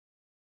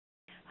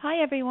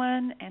Hi,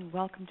 everyone, and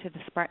welcome to the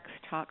Sparks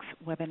Talks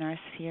webinar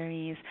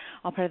series,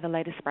 all part of the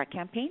latest Spark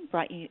campaign,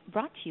 brought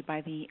to you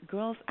by the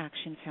Girls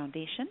Action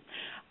Foundation.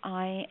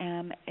 I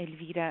am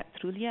Elvira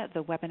Trulia,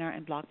 the webinar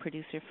and blog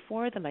producer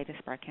for the latest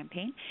Spark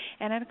campaign,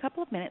 and in a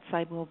couple of minutes,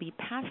 I will be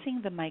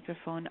passing the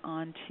microphone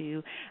on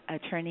to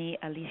attorney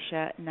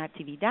Alicia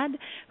Natividad,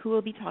 who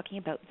will be talking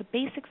about the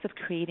basics of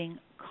creating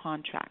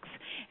contracts.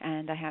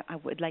 And I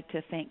would like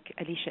to thank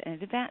Alicia in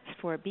advance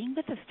for being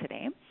with us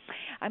today.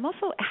 I'm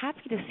also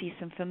happy to see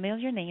some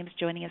familiar names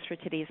joining us for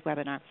today's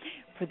webinar.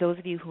 For those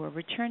of you who are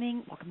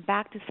returning, welcome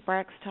back to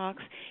Sparks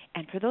Talks.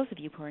 And for those of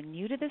you who are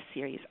new to this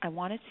series, I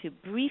wanted to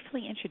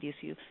briefly introduce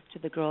you to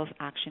the Girls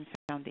Action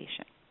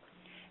Foundation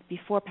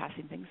before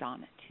passing things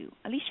on to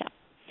Alicia.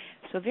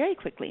 So very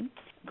quickly,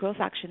 Girls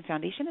Action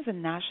Foundation is a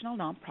national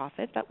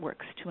nonprofit that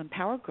works to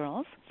empower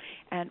girls,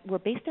 and we're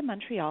based in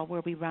Montreal,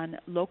 where we run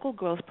local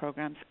girls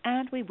programs,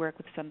 and we work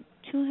with some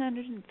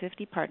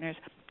 250 partners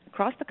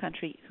across the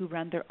country who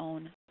run their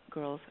own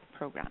girls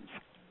programs.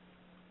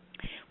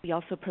 We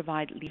also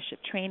provide leadership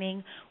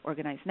training,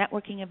 organize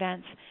networking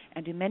events,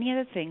 and do many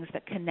other things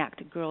that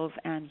connect girls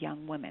and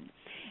young women.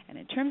 And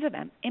in terms of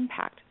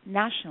impact,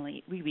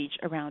 nationally, we reach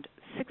around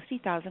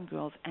 60,000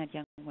 girls and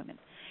young women.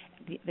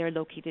 They're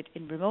located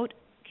in remote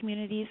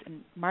communities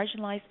and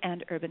marginalized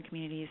and urban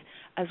communities,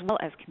 as well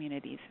as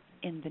communities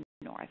in the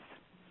north.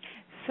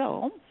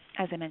 So,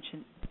 as I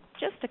mentioned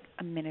just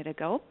a minute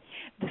ago,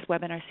 this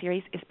webinar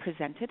series is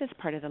presented as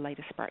part of the Light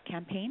a Spark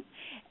campaign,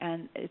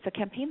 and it's a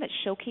campaign that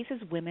showcases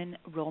women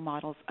role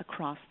models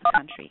across the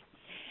country.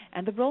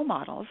 And the role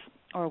models,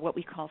 or what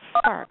we call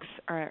Sparks,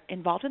 are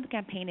involved in the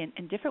campaign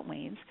in different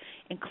ways,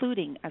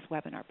 including as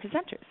webinar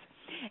presenters.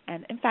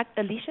 And in fact,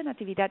 Alicia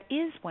Natividad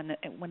is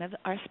one of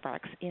our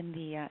Sparks in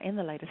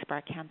the Light a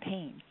Spark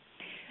campaign.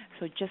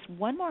 So just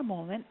one more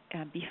moment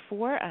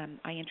before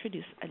I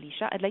introduce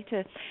Alicia, I'd like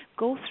to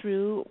go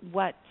through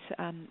what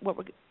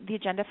the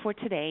agenda for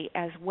today,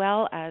 as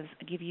well as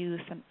give you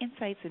some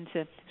insights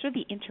into sort of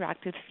the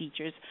interactive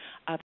features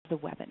of the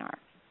webinar.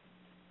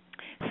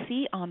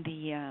 See on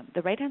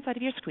the right-hand side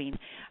of your screen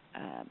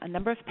a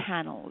number of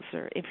panels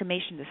or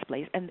information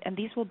displays, and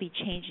these will be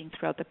changing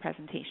throughout the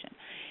presentation.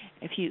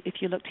 If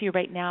you look to your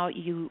right now,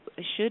 you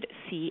should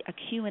see a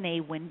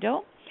Q&A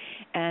window,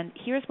 and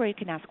here's where you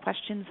can ask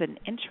questions and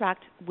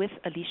interact with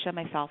Alicia,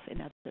 myself,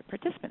 and other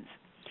participants.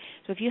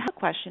 So if you have a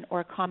question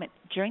or a comment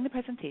during the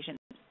presentation,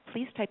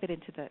 please type it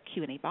into the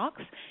Q&A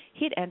box,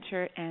 hit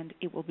enter, and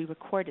it will be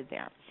recorded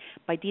there.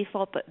 By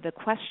default, the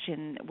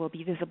question will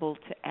be visible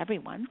to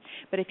everyone,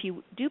 but if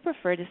you do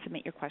prefer to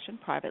submit your question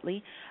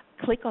privately,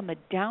 click on the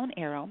down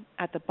arrow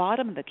at the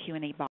bottom of the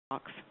Q&A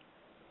box.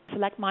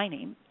 Select my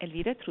name,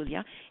 Elvira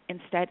Trulia,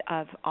 instead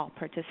of all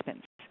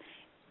participants.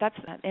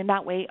 In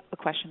that way, a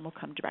question will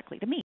come directly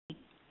to me.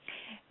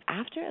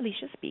 After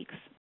Alicia speaks,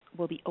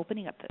 we'll be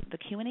opening up the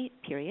Q&A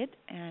period,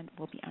 and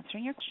we'll be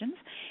answering your questions.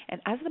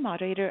 And as the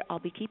moderator, I'll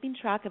be keeping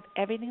track of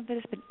everything that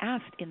has been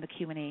asked in the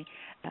Q&A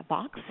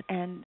box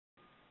and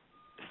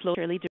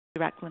slowly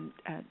direct them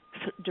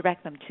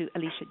to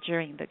Alicia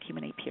during the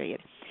Q&A period.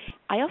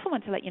 I also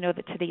want to let you know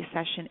that today's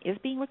session is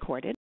being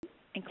recorded,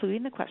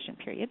 including the question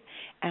period,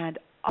 and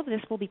all of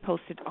this will be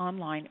posted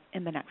online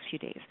in the next few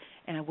days.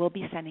 And I will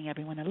be sending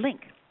everyone a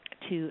link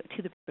to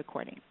the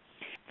recording.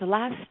 The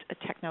last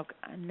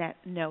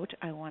note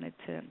I wanted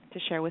to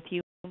share with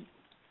you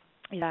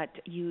is that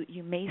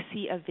you may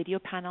see a video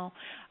panel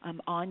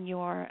on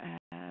your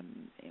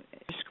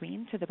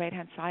screen to the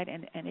right-hand side,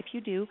 and if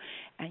you do,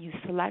 and you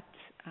select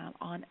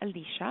on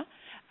Alicia,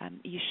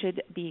 you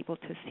should be able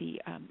to see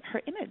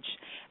her image.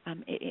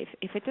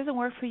 If it doesn't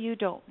work for you,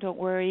 don't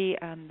worry.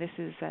 This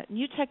is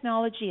new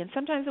technology, and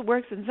sometimes it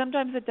works and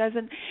sometimes it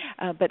doesn't.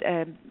 But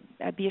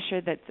be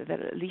assured that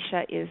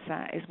Alicia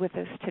is with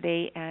us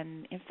today,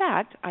 and in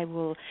fact, I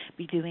will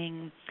be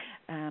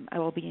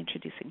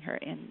introducing her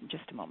in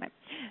just a moment.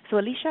 So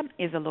Alicia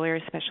is a lawyer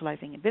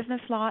specializing in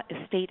business law,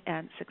 estate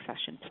and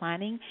succession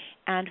planning,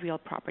 and real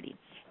property,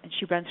 and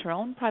she runs her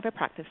own private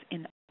practice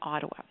in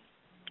Ottawa.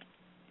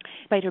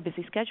 Despite her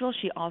busy schedule,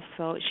 she's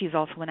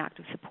also an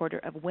active supporter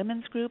of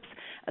women's groups.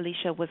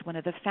 Alicia was one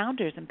of the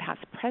founders and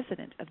past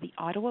president of the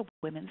Ottawa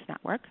Women's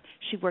Network.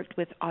 She worked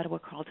with Ottawa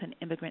Carleton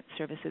Immigrant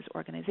Services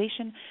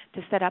Organization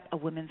to set up a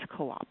women's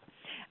co-op.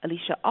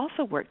 Alicia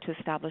also worked to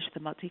establish the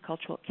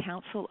Multicultural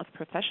Council of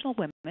Professional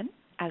Women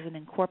as an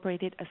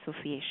incorporated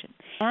association,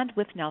 and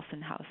with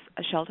Nelson House,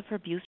 a shelter for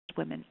abused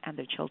women and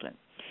their children.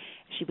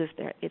 She was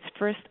its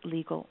first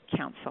legal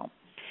counsel.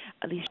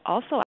 Alicia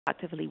also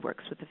actively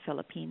works with the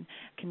Philippine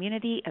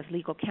community as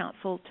legal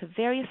counsel to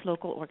various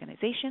local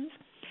organizations.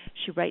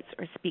 She writes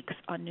or speaks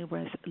on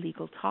numerous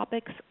legal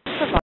topics,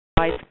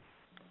 provides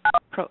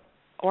pro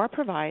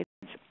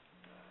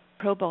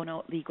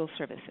bono legal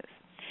services.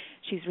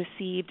 She's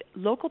received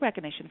local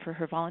recognition for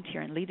her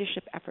volunteer and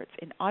leadership efforts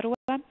in Ottawa.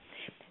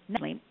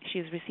 Nationally, she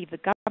has received the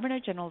Governor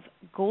General's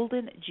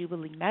Golden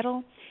Jubilee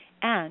Medal,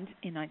 and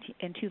in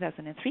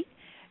 2003,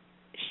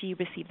 she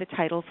received the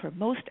title for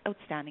Most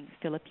Outstanding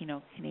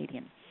Filipino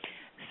Canadian.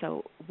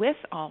 So with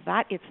all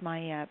that, it's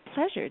my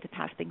pleasure to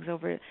pass things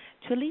over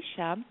to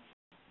Alicia.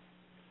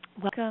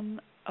 Welcome.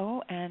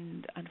 Oh,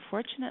 and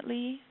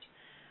unfortunately,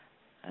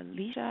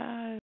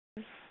 Alicia's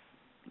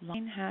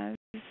line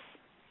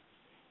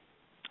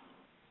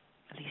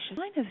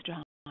has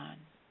drawn,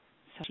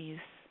 so she's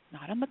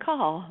not on the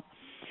call.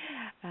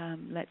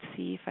 Let's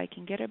see if I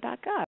can get her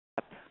back up.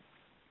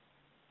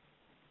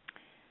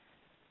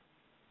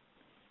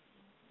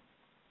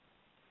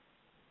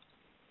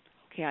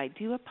 Okay, I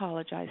do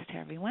apologize to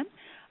everyone.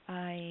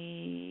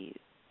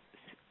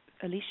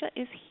 Alicia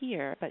is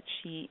here, but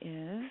she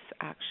is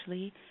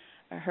actually,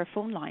 her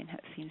phone line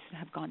seems to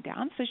have gone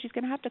down, so she's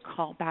going to have to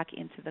call back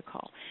into the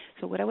call.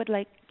 So what I would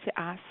like to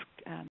ask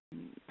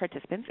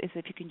participants is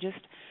if you can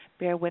just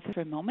bear with us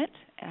for a moment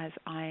as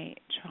I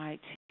try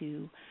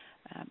to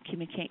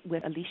communicate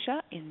with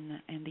Alicia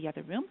in the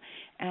other room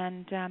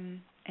and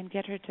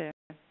get her to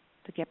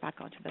get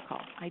back onto the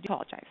call. I do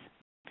apologize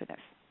for this.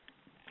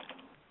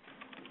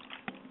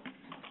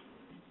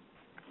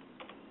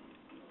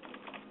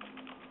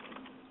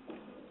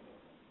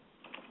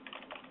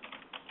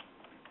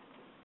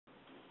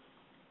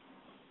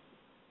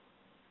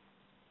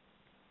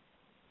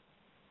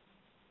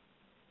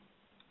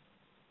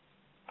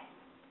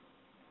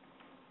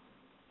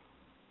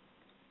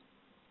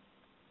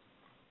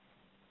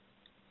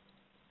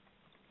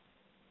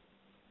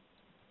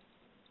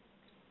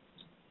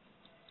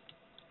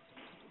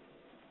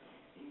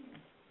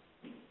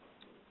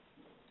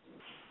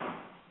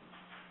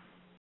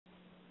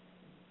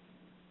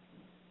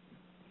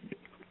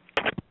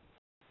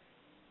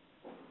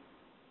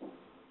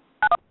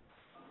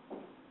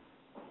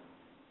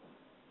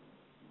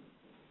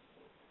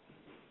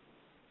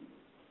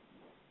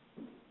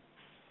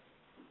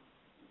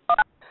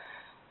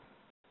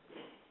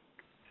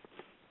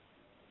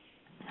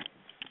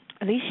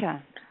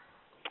 Alicia.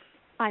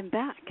 I'm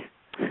back.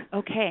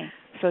 Okay,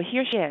 so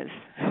here she is.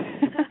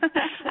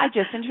 I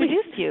just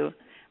introduced you.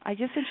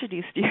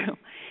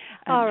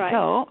 All right.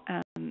 So,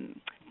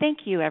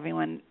 thank you,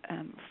 everyone,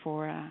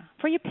 for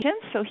your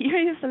patience. So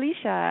here is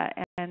Alicia,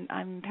 and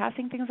I'm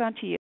passing things on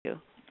to you.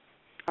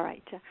 All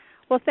right.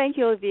 Well, thank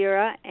you,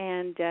 Elvira,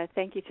 and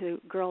thank you to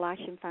Girl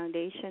Action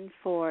Foundation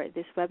for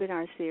this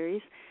webinar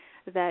series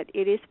that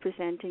it is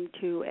presenting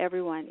to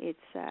everyone. It's,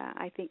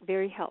 I think,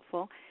 very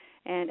helpful.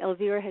 And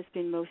Elvira has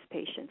been most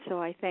patient,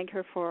 so I thank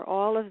her for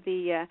all of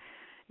the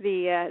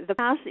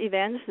past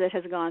events that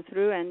has gone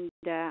through, and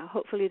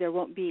hopefully there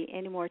won't be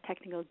any more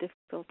technical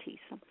difficulties.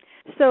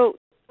 So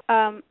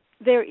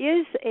there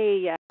is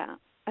a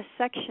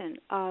section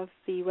of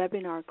the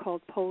webinar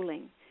called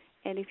polling,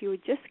 and if you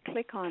would just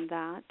click on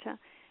that,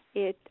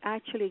 it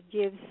actually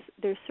gives,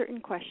 there's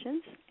certain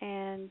questions,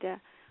 and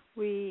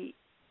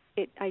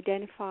it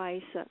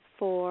identifies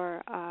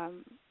for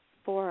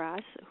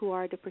us who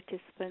are the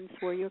participants,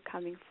 where you're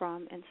coming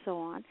from, and so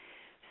on.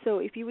 So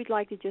if you would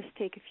like to just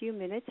take a few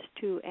minutes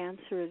to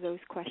answer those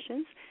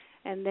questions,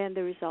 and then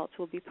the results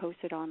will be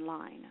posted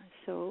online.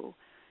 So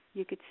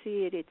you could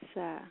see it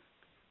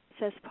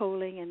says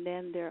polling, and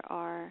then there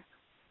are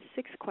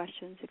 6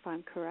 questions, if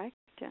I'm correct.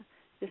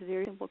 Just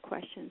very simple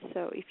questions.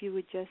 So if you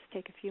would just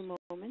take a few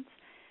moments,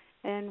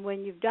 and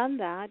when you've done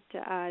that,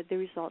 the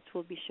results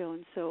will be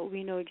shown. So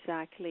we know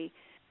exactly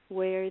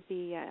where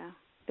the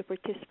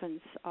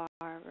participants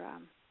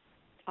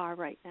are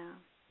right now.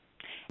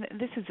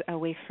 This is a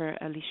way for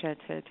Alicia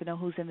to know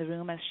who's in the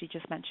room, as she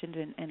just mentioned,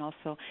 and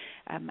also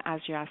as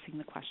you're asking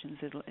the questions,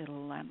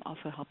 it'll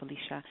also help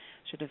Alicia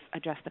sort of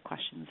address the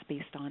questions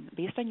based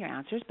on your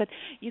answers. But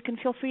you can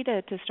feel free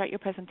to start your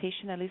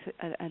presentation,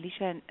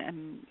 Alicia,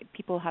 and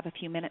people have a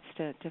few minutes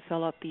to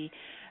fill out the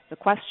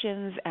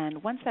questions,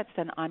 and once that's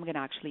done, I'm going to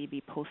actually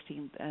be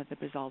posting the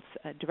results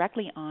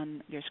directly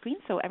on your screen,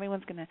 so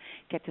everyone's going to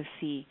get to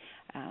see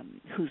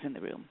who's in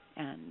the room.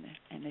 And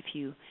if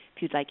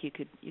you'd like, you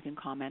can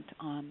comment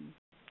on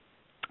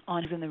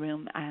who's in the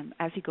room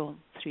as you go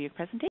through your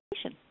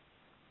presentation.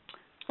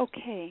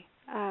 Okay.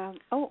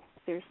 Oh,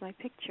 there's my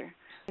picture.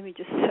 Let me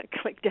just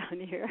click down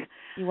here.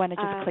 You want to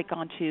just click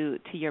on to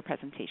your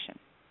presentation.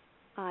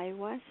 I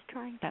was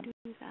trying to do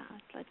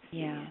that. Let's see.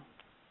 Yeah.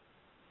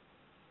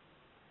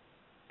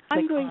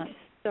 I'm going to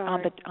start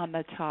on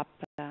the top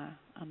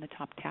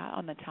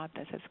tab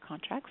that says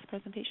contracts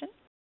presentation.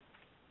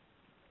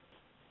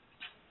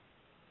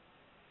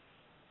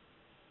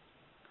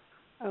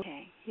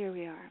 Okay, here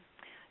we are.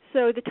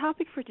 So the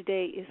topic for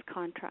today is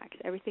contracts.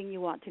 Everything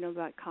you want to know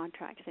about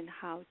contracts and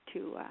how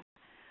to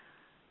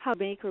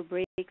make or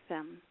break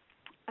them.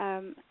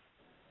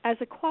 As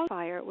a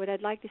qualifier, what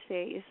I'd like to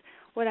say is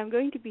what I'm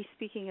going to be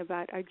speaking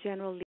about are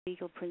general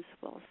legal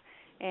principles.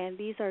 And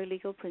these are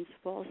legal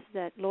principles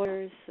that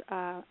lawyers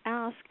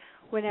ask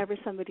whenever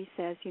somebody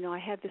says, I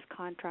have this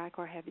contract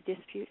or I have a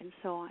dispute and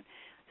so on.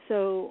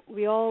 So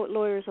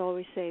lawyers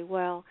always say,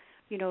 well,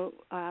 is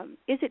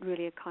it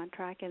really a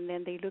contract? And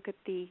then they look at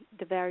the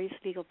various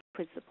legal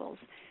principles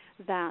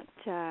that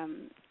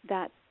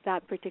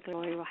that particular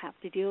lawyer will have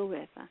to deal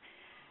with.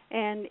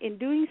 And in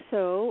doing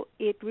so,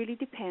 it really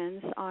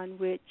depends on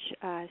which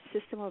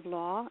system of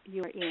law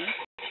you're in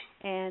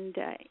And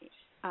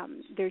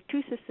there are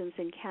two systems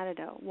in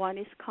Canada. One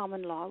is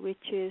common law,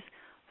 which is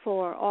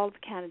for all of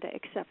Canada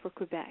except for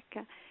Quebec.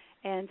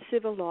 And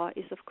civil law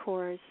is, of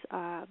course,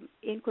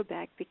 in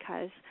Quebec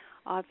because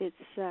of its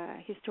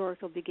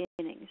historical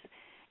beginnings.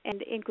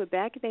 And in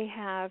Quebec, they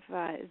have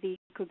the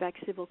Quebec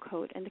Civil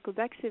Code. And the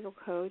Quebec Civil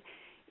Code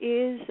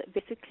is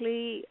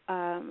basically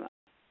a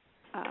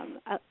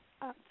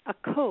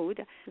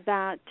code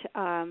that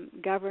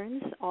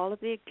governs all of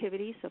the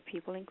activities of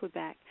people in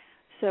Quebec.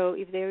 So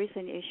if there is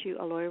an issue,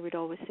 a lawyer would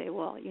always say,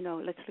 well,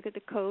 let's look at the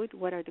code.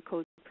 What are the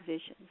code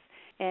provisions?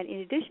 And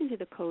in addition to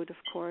the code, of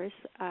course,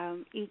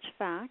 each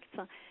fact,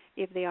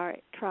 if they are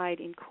tried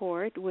in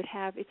court, would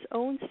have its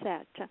own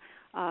set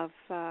of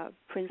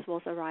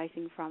principles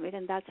arising from it,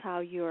 and that's how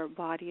your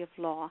body of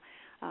law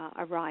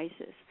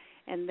arises.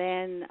 And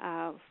then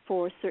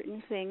for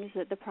certain things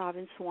that the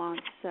province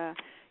wants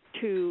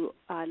to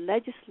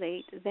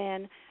legislate,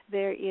 then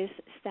there is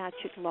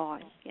statute law,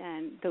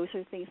 and those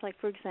are things like,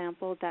 for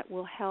example, that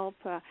will help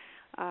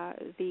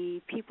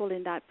the people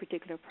in that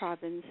particular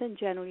province, and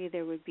generally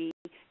there would be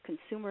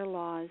consumer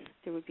laws,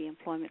 there would be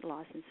employment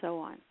laws, and so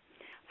on.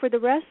 For the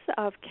rest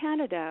of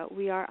Canada,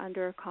 we are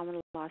under a common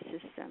law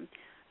system,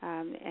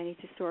 and its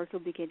historical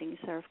beginnings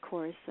are, of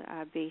course,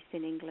 based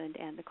in England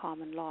and the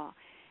common law.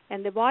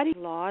 And the body of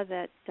law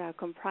that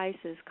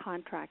comprises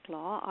contract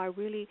law are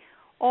really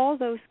all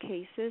those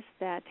cases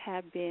that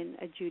have been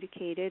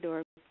adjudicated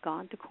or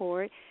gone to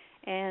court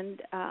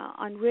and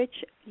on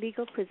which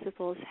legal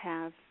principles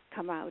have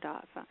come out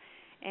of.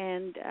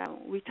 And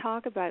we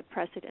talk about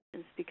precedents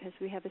because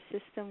we have a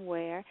system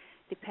where,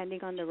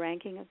 depending on the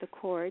ranking of the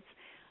courts,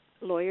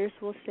 lawyers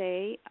will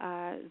say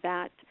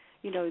that,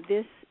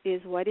 this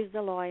is what is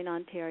the law in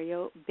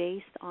Ontario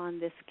based on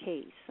this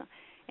case.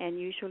 And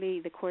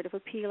usually the Court of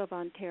Appeal of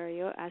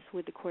Ontario, as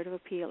would the Court of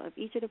Appeal of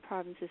each of the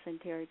provinces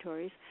and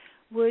territories,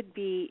 would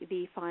be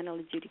the final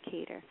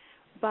adjudicator.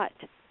 But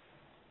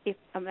if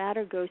a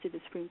matter goes to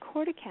the Supreme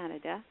Court of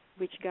Canada,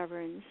 which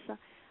governs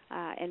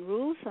and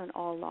rules on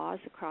all laws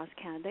across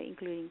Canada,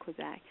 including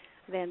Quebec,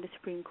 then the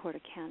Supreme Court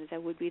of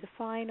Canada would be the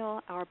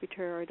final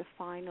arbiter or the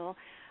final,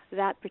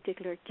 that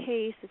particular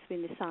case that's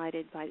been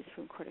decided by the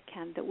Supreme Court of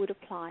Canada would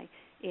apply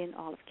in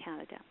all of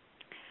Canada.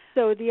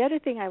 So the other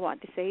thing I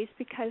want to say is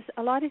because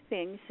a lot of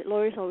things,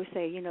 lawyers always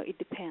say, it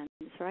depends,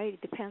 right?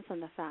 It depends on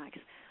the facts.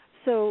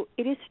 So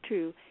it is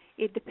true.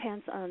 It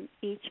depends on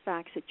each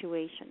fact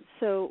situation.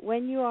 So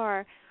when you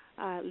are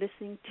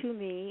listening to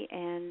me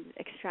and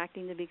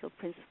extracting the legal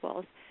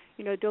principles,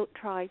 don't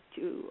try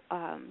to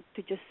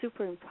just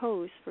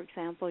superimpose, for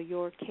example,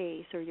 your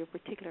case or your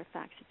particular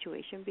fact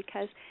situation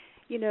because,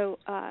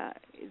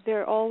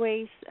 there are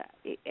always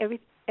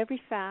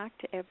every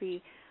fact,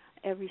 every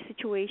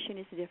situation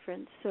is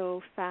different.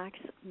 So facts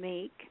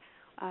make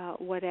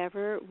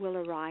whatever will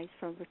arise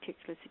from a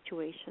particular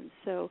situation.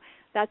 So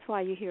that's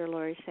why you hear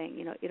lawyers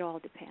saying, it all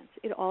depends.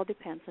 It all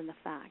depends on the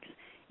facts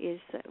is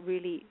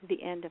really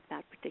the end of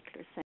that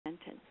particular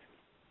sentence.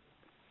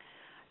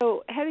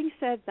 So having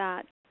said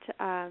that,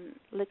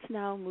 let's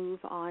now move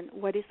on.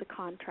 What is the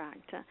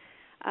contract?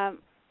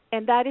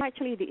 And that is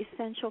actually the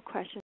essential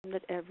question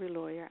that every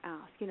lawyer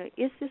asks.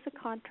 Is this a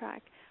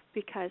contract?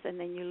 Because, and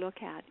then you look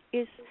at,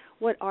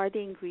 what are the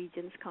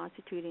ingredients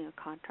constituting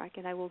a contract?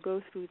 And I will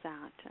go through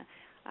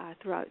that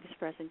throughout this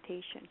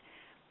presentation.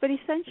 But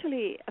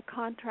essentially, a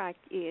contract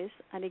is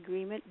an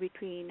agreement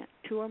between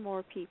two or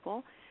more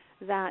people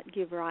that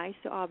give rise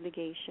to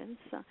obligations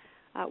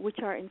which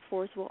are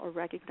enforceable or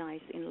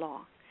recognized in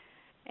law.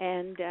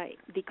 And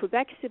the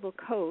Quebec Civil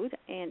Code,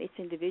 and it's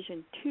in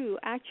Division 2,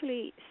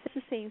 actually says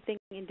the same thing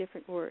in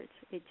different words.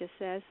 It just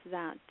says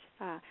that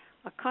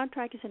a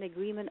contract is an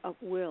agreement of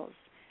wills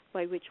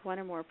by which one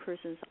or more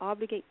persons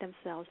obligate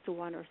themselves to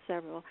one or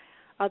several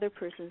other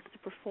persons to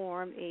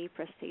perform a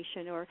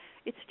prestation, or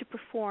it's to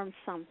perform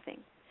something.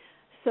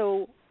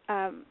 So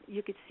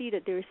you could see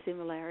that there is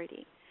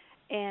similarity.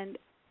 And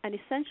an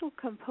essential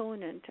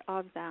component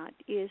of that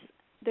is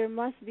there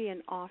must be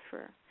an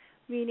offer,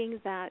 meaning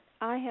that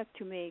I have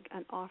to make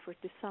an offer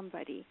to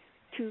somebody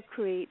to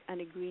create an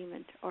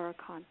agreement or a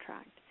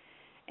contract.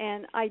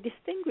 And I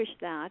distinguished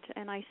that,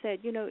 and I said,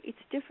 it's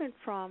different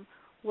from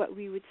what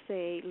we would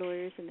say,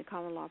 lawyers in the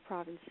common law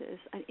provinces,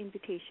 an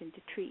invitation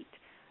to treat.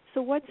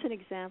 So what's an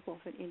example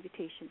of an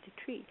invitation to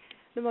treat?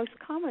 The most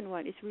common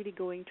one is really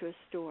going to a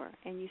store,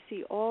 and you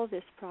see all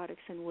these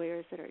products and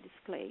wares that are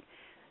displayed.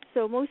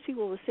 So most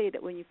people will say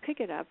that when you pick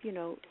it up,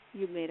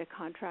 you've made a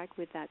contract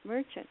with that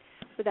merchant,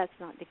 but that's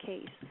not the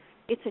case.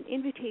 It's an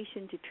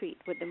invitation to treat.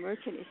 What the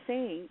merchant is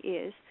saying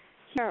is,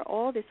 here are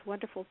all these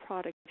wonderful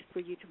products for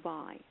you to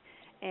buy,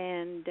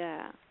 and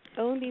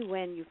only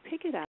when you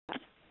pick it up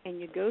and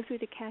you go through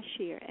the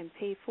cashier and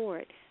pay for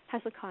it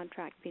has a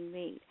contract been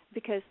made,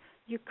 because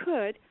you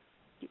could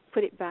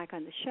put it back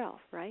on the shelf,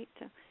 right,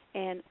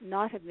 and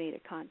not have made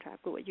a contract.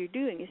 But what you're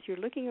doing is you're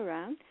looking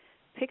around,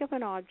 pick up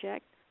an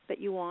object that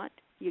you want,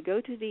 you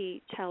go to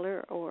the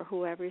teller or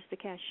whoever is the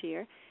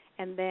cashier,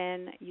 and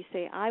then you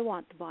say, I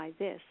want to buy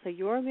this. So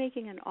you're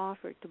making an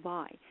offer to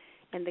buy.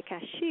 And the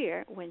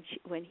cashier,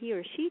 when he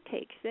or she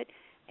takes it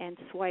and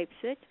swipes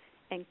it,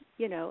 and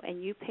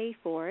and you pay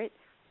for it,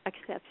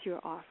 accepts your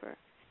offer.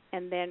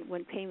 And then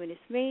when payment is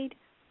made,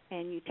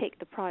 and you take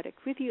the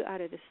product with you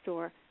out of the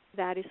store,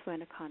 that is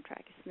when a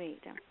contract is made.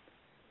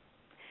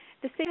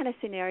 The same kind of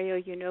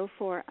scenario,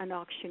 for an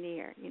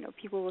auctioneer.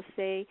 People will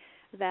say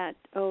that,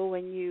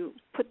 when you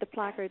put the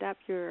placard up,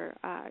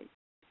 and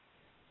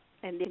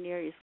the auctioneer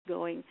is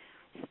going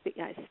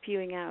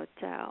spewing out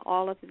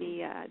all of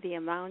the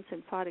amounts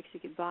and products you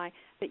could buy,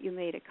 that you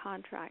made a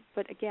contract.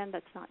 But again,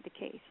 that's not the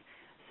case.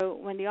 So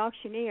when the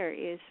auctioneer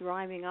is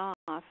rhyming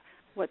off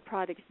what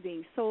product is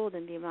being sold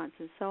and the amounts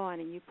and so on,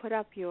 and you put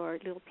up your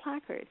little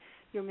placard,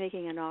 you're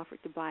making an offer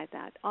to buy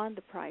that on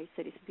the price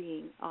that is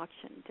being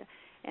auctioned.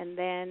 And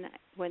then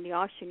when the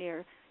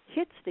auctioneer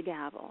hits the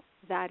gavel,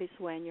 that is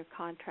when your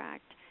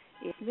contract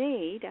is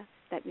made.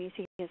 That means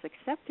he has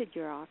accepted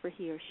your offer,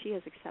 he or she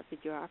has accepted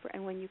your offer,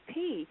 and when you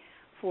pay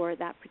for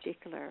that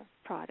particular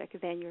product,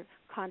 then your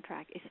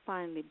contract is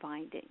finally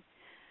binding.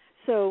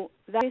 So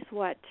that is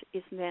what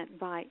is meant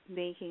by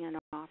making an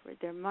offer.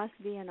 There must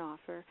be an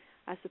offer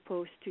as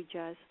opposed to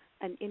just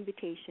an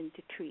invitation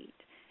to treat.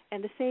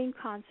 And the same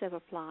concept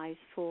applies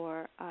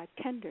for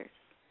tenders.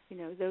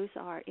 Those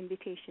are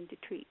invitation to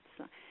treats.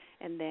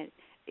 And then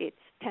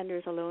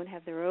tenders alone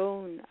have their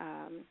own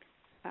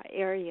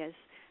areas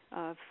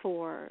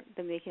for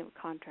the making of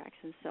contracts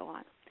and so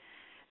on.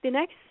 The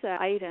next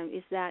item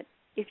is that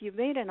if you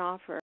made an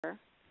offer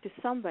to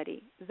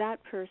somebody,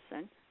 that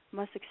person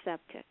must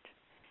accept it.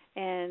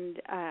 And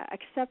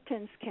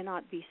acceptance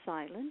cannot be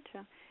silent,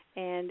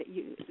 and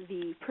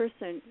the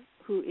person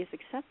who is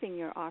accepting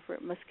your offer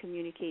must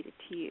communicate it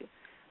to you.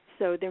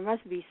 So there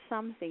must be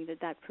something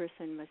that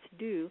person must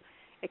do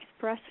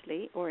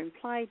expressly or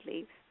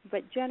impliedly,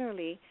 but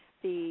generally,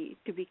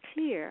 to be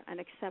clear, an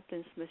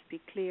acceptance must be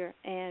clear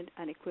and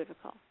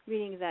unequivocal,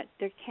 meaning that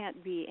there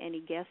can't be any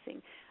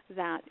guessing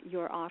that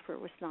your offer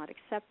was not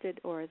accepted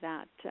or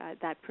that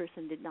that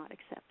person did not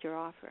accept your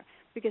offer,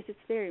 because it's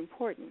very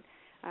important.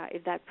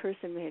 If that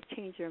person may have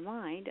changed their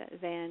mind,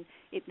 then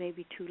it may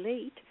be too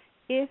late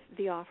if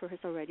the offer has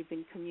already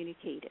been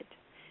communicated.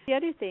 The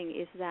other thing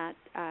is that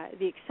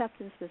the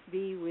acceptance must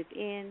be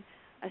within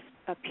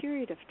a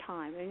period of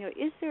time. And,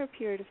 is there a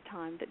period of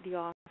time that the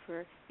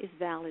offer is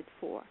valid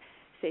for?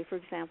 Say, for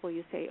example,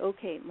 you say,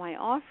 okay, my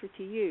offer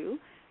to you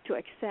to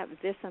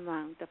accept this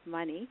amount of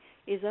money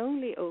is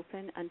only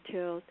open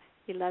until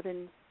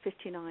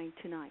 11:59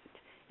 tonight.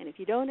 And if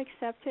you don't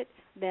accept it,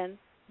 then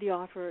the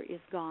offer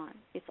is gone.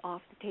 It's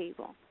off the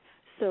table.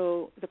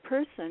 So the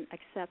person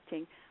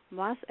accepting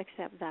must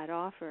accept that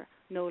offer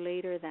no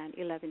later than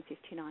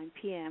 11:59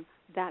 p.m.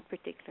 that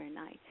particular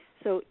night.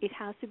 So it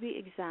has to be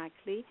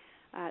exactly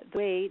the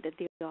way that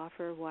the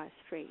offer was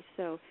phrased.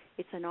 So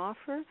it's an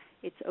offer,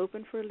 it's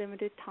open for a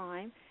limited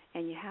time,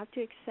 and you have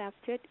to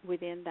accept it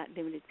within that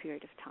limited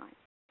period of time.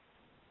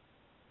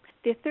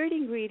 The third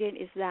ingredient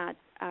is that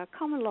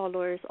common law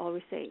lawyers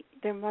always say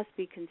there must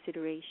be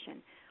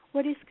consideration.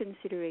 What is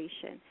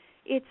consideration?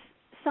 It's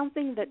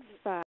something that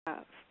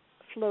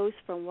flows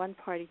from one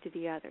party to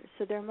the other.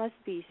 So there must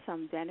be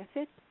some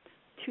benefit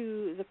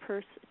to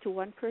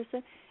one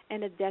person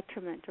and a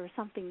detriment or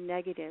something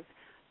negative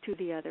to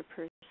the other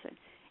person.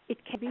 It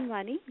can be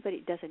money, but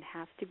it doesn't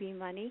have to be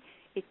money.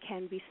 It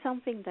can be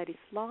something that is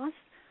lost,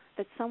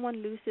 that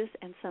someone loses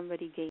and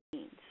somebody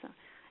gains.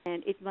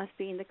 And it must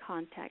be in the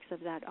context of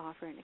that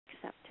offer and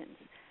acceptance.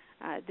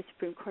 The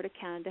Supreme Court of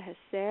Canada has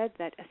said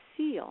that a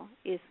seal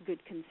is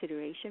good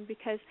consideration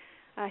because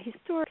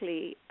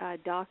historically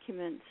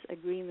documents,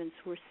 agreements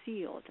were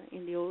sealed.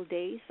 In the old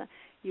days,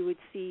 you would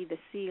see the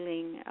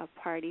sealing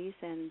parties,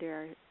 and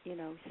there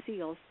are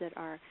seals that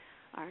are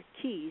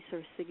keys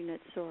or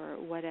signets or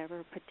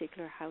whatever,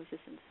 particular houses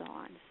and so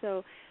on.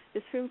 So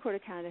the Supreme Court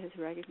of Canada has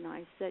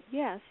recognized that,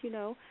 yes,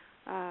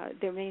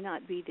 there may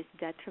not be this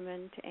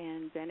detriment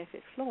and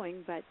benefit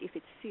flowing, but if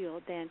it's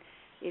sealed, then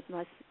it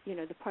must,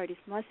 the parties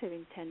must have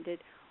intended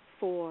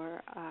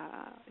for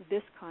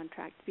this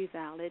contract to be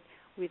valid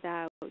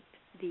without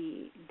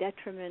the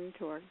detriment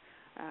or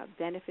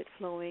benefit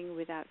flowing,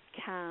 without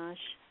cash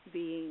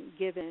being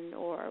given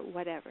or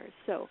whatever.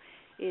 So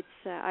it's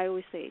I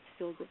always say it's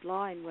still good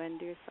law, and when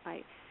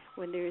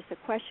there's a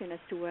question as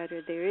to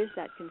whether there is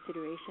that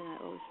consideration,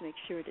 I always make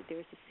sure that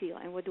there's a seal.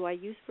 And what do I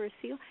use for a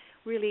seal?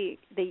 Really,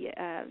 the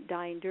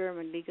Dye and Durham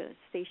and legal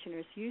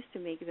stationers used to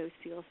make those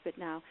seals, but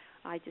now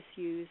I just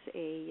use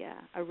a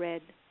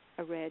red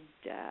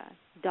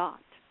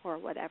dot or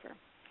whatever.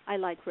 I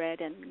like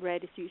red, and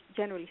red is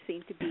generally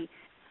seen to be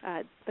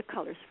the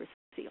colors for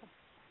seal.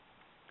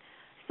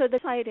 So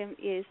this item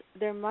is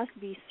there must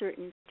be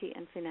certainty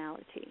and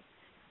finality,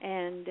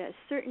 and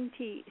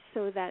certainty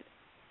so that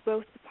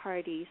both the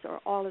parties or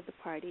all of the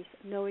parties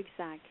know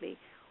exactly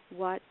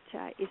what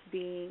is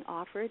being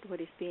offered, what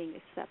is being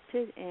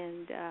accepted,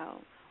 and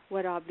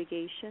what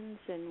obligations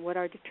and what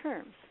are the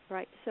terms,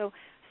 right? So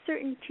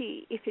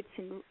certainty, if it's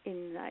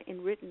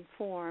in written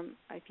form,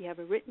 if you have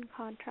a written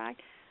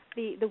contract,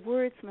 the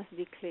words must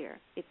be clear.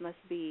 It must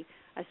be,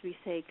 as we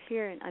say,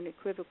 clear and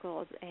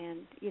unequivocal.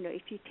 And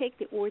if you take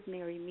the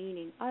ordinary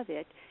meaning of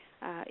it,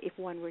 if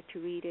one were to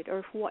read it,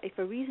 or if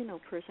a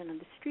reasonable person on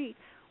the street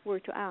were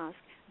to ask,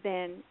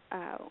 then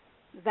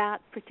that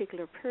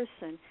particular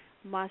person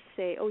must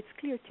say, "Oh, it's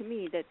clear to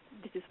me that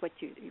this is what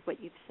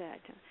you've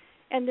said,"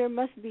 and there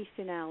must be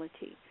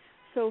finality.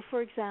 So,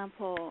 for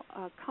example,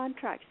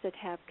 contracts that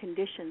have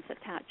conditions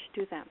attached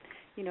to them,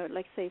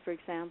 like say, for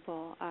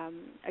example,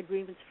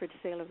 agreements for the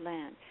sale of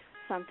land,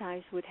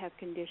 sometimes would have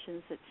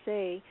conditions that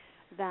say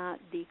that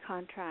the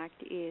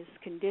contract is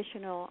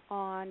conditional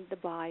on the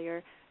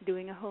buyer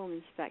doing a home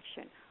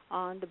inspection,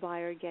 on the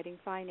buyer getting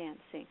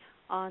financing,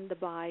 on the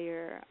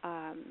buyer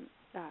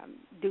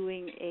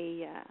doing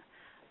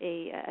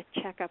a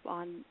checkup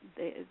on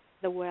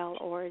the well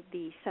or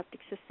the septic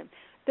system.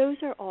 Those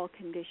are all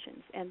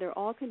conditions, and they're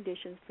all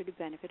conditions for the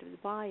benefit of the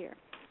buyer.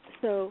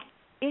 So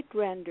it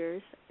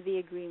renders the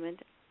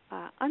agreement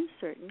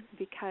uncertain,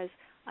 because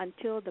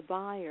until the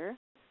buyer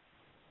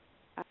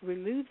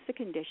removes the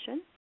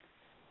condition,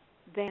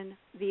 then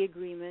the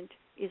agreement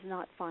is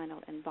not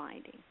final and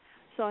binding.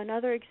 So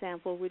another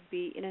example would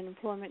be in an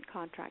employment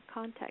contract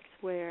context,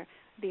 where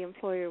the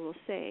employer will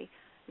say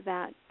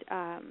that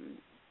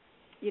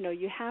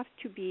you have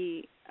to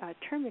be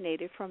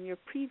terminated from your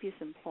previous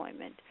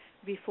employment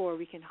before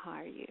we can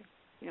hire you.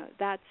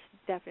 That's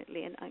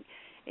definitely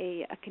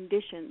a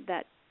condition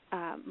that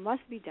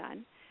must be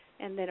done.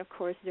 And then, of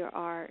course, there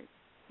are,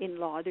 in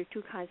law, there are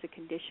two kinds of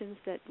conditions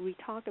that we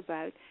talk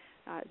about.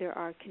 There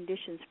are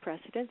conditions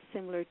precedent,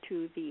 similar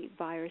to the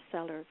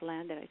buyer-seller of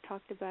land that I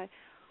talked about,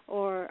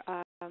 or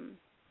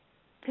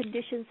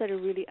conditions that are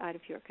really out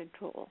of your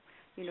control.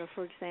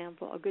 For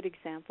example, a good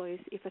example is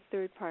if a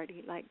third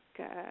party, like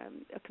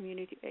a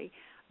community,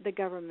 the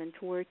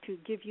government, were to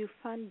give you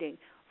funding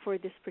for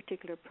this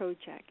particular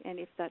project, and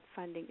if that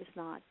funding is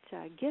not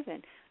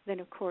given, then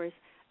of course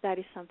that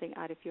is something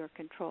out of your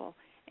control,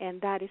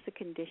 and that is a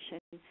condition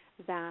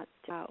that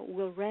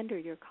will render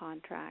your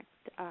contract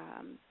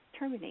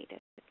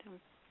terminated.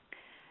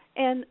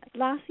 And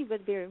lastly,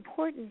 but very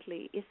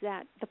importantly, is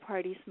that the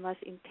parties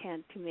must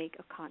intend to make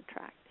a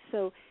contract.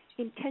 So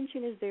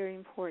intention is very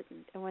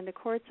important, and when the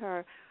courts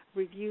are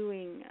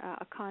reviewing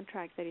a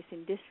contract that is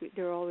in dispute,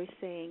 they're always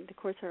saying, the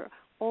courts are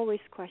always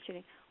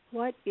questioning,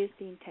 what is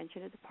the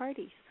intention of the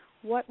parties?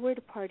 What were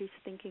the parties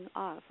thinking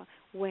of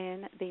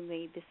when they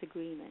made this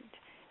agreement?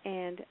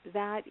 And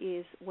that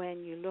is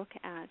when you look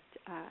at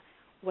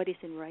what is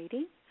in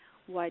writing,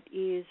 what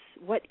is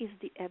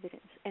the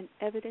evidence. And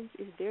evidence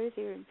is very,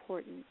 very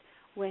important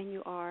when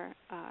you are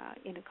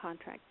in a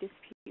contract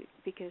dispute,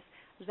 because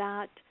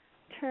that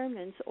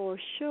determines or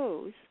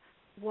shows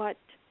what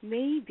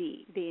may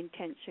be the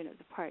intention of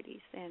the parties.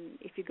 And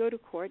if you go to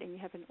court and you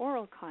have an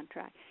oral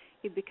contract,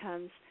 it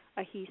becomes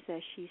a he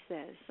says, she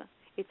says.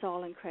 It's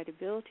all in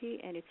credibility,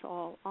 and it's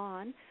all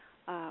on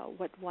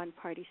what one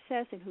party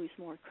says and who is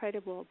more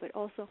credible, but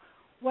also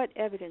what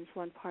evidence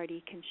one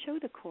party can show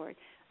the court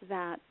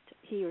that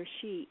he or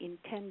she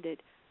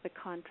intended the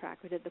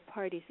contract, or that the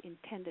parties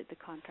intended the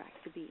contract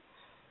to be.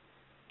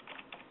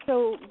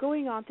 So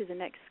going on to the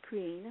next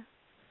screen,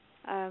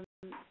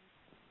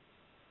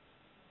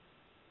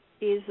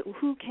 is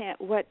who can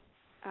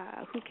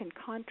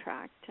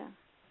contract. Let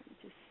me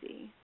just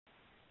see.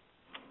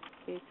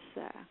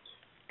 It's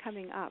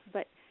coming up,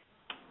 but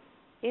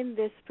in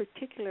this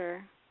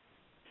particular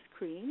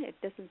screen, it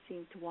doesn't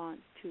seem to want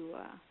to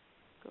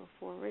go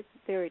forward.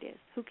 There it is.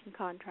 Who can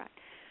contract?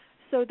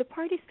 So the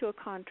parties to a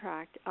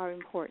contract are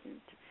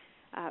important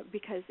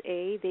because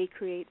A, they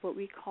create what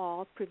we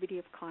call privity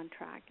of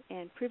contract,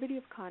 and privity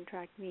of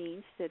contract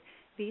means that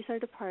these are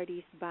the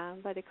parties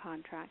bound by the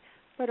contract,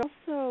 but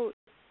also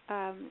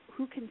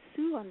who can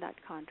sue on that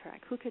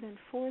contract, who can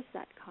enforce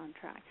that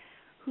contract,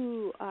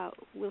 who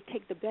will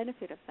take the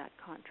benefit of that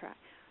contract.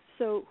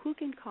 So who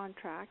can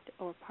contract,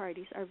 or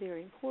parties, are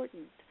very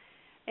important.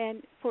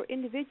 And for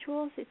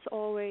individuals, it's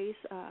always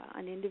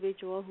an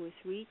individual who has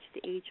reached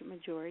the age of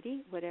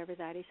majority, whatever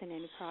that is in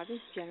any province,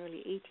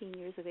 generally 18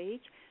 years of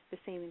age, the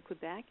same in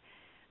Quebec.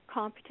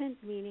 Competent,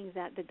 meaning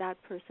that that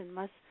person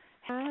must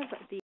have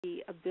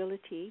the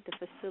ability,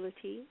 the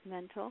facility,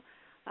 mental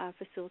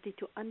facility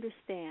to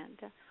understand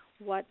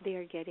what they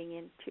are getting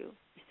into,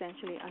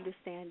 essentially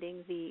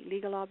understanding the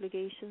legal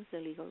obligations, the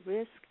legal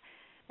risk,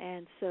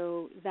 and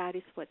so that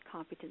is what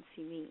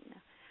competency means.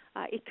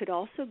 It could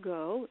also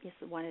go, is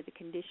one of the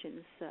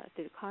conditions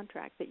to the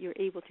contract, that you're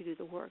able to do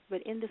the work.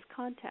 But in this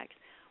context,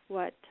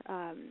 what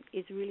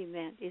is really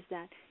meant is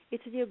that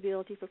it's the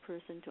ability of a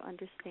person to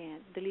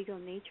understand the legal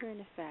nature and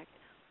effect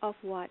of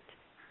what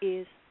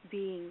is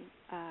being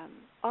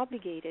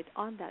obligated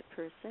on that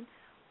person,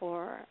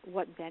 or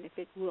what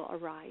benefit will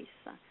arise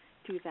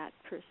to that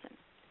person.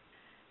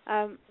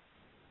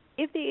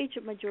 If the age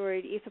of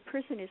majority, if a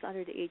person is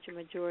under the age of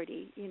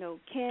majority,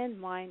 can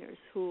minors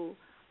who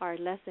are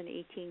less than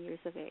 18 years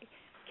of age,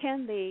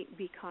 can they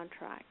be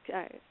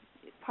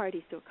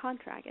parties to a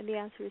contract? And the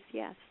answer is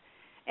yes.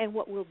 And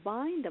what will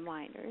bind the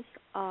minors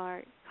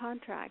are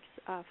contracts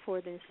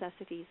for the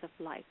necessities of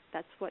life.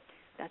 That's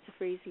a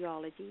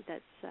phraseology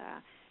that's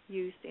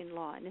used in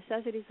law.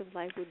 Necessities of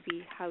life would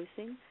be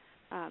housing,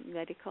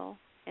 medical,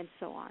 and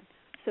so on.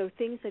 So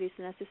things that is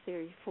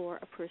necessary for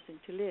a person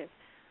to live.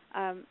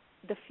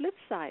 The flip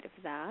side of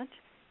that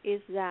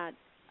is that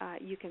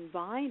you can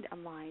bind a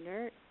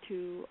minor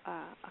to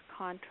a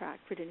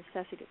contract for the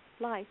necessities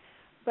of life,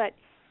 but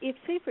if,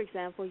 say, for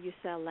example, you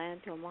sell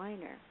land to a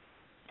minor,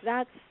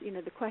 that's,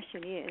 the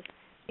question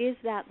is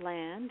that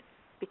land,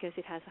 because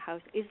it has a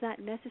house, is that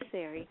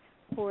necessary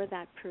for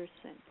that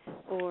person,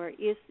 or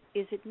is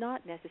it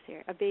not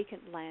necessary? A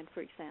vacant land,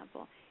 for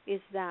example,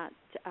 is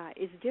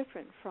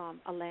different from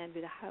a land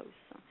with a house,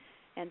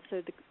 and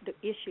so the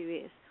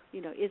issue is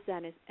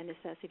that a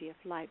necessity of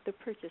life, the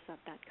purchase of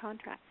that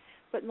contract.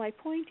 But my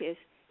point is,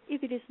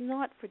 if it is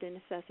not for the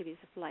necessities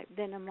of life,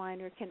 then a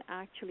minor can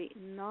actually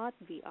not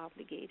be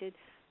obligated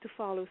to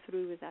follow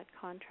through with that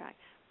contract.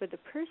 But the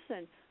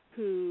person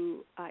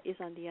who is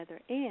on the other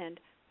end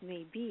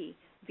may be,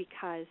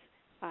 because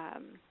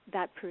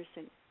that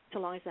person, so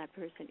long as that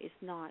person is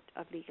not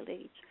of legal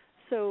age.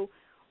 So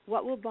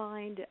what will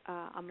bind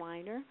a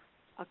minor?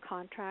 A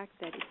contract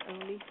that is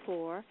only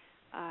for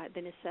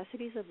the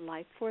necessities of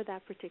life for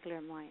that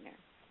particular minor.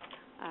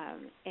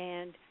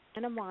 And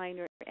a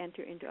minor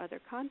enter into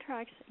other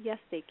contracts? Yes,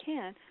 they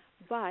can,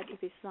 but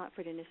if it's not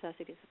for the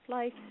necessities of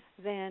life,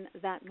 then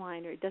that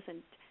minor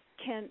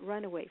can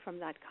run away from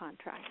that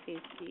contract, is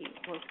the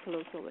most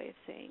colloquial way of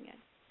saying it.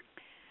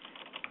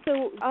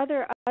 So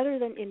other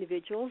than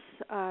individuals,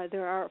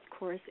 there are, of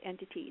course,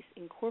 entities,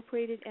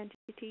 incorporated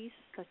entities,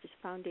 such as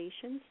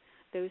foundations.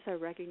 Those are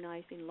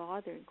recognized in law.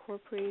 They're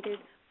incorporated,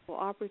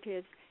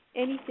 cooperatives,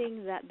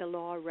 anything that the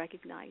law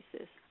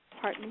recognizes.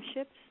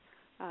 Partnerships,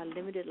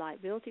 limited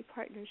liability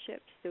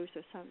partnerships, those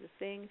are some of the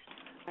things.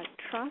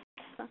 Trusts,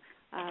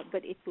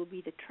 but it will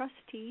be the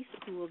trustees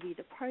who will be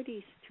the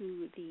parties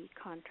to the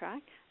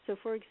contract. So,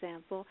 for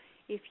example,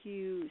 if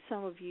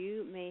some of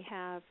you may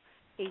have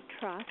a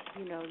trust,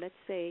 let's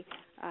say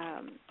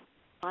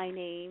my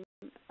name,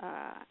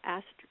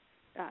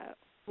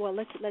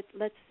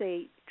 let's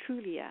say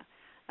Trulia,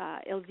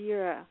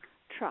 Elvira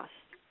Trust.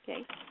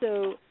 Okay,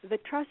 so the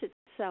trust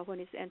itself, when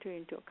it's entered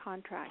into a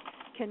contract,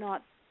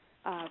 cannot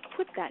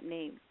put that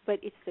name, but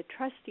it's the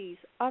trustees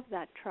of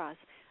that trust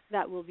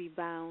that will be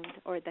bound,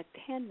 or that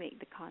can make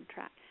the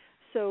contract.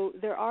 So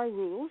there are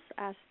rules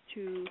as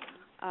to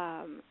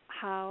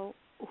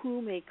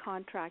who may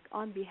contract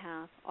on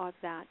behalf of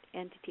that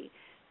entity.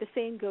 The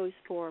same goes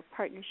for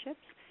partnerships.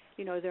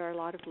 There are a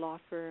lot of law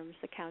firms,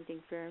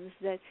 accounting firms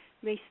that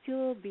may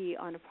still be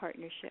on a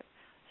partnership.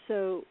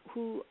 So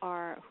who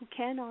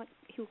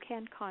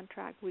can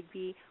contract would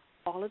be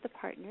all of the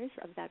partners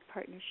of that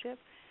partnership.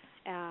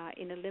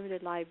 In a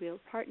limited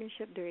liability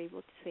partnership, they're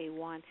able to say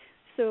one.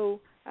 So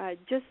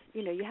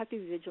you have to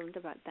be vigilant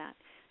about that.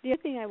 The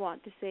other thing I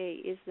want to say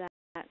is that,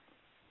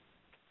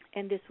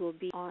 and this will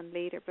be on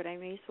later, but I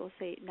may as well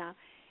say it now,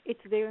 it's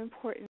very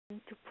important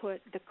to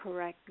put the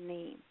correct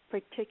name,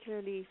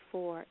 particularly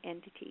for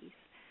entities.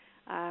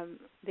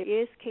 There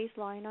is case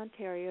law in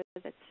Ontario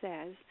that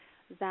says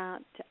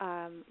that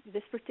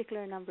this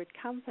particular numbered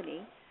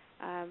company,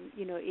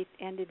 it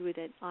ended with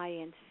an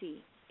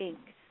INC, Inc.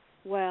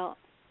 Well,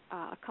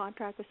 a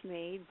contract was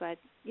made, but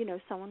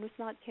someone was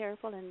not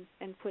careful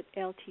and put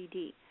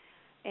LTD.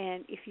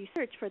 And if you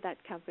search for that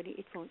company,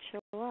 it won't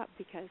show up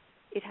because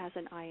it has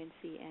an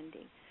INC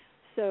ending.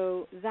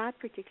 So that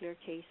particular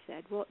case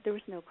said, well, there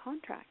was no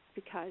contract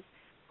because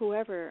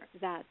whoever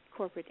that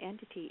corporate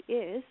entity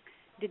is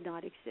did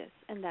not exist,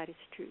 and that is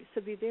true. So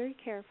be very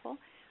careful.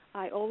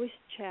 I always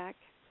check.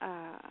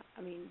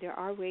 There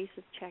are ways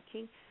of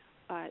checking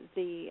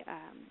the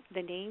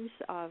names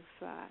of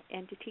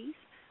entities,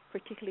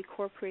 particularly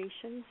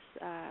corporations.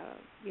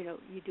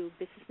 You do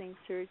business name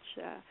search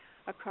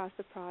across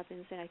the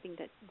province, and I think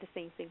that the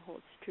same thing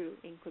holds true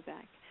in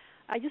Quebec.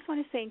 I just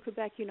want to say in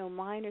Quebec,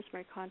 minors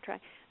may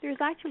contract. There's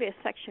actually a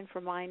section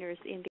for minors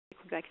in the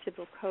Quebec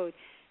Civil Code,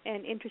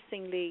 and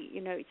interestingly,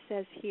 it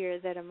says here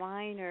that a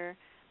minor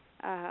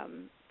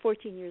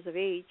 14 years of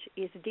age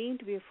is deemed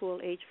to be a full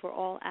age for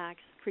all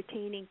acts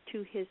pertaining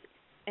to his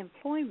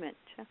employment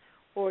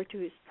or to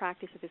his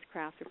practice of his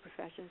craft or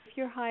profession. If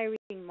you're hiring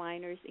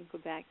minors in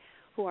Quebec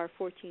who are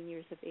 14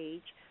 years of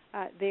age,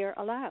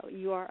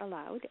 you are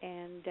allowed,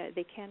 and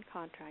they can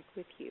contract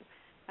with you.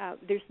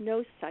 There's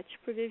no such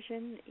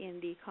provision in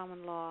the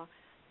common law,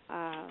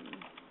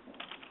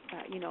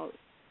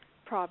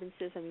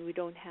 provinces. We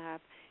don't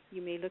have.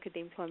 You may look at the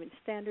Employment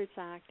Standards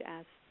Act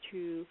as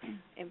to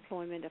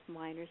employment of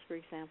minors, for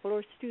example,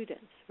 or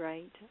students,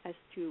 right, as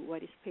to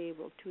what is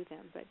payable to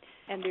them.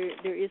 And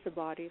there is a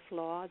body of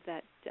law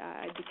that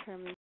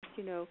determines,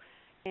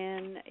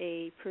 can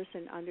a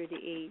person under the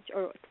age,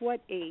 or at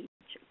what age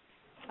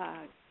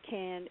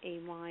can a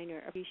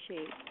minor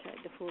appreciate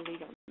the full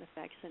legal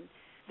effects. And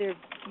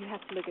you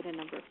have to look at a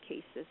number of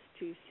cases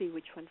to see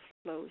which one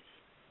flows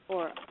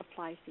or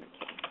applies in the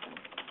case.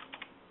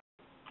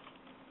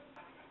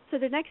 So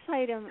the next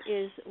item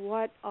is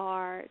what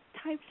are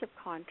types of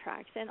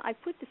contracts, and I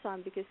put this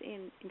on because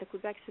in the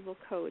Quebec Civil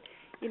Code,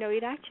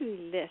 it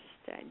actually lists,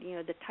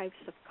 the types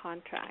of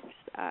contracts.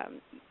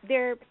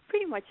 They're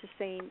pretty much the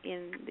same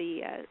in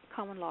the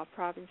common law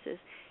provinces.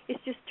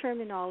 It's just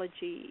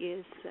terminology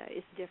is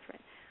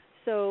different.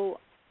 So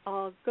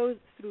I'll go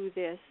through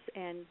this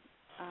and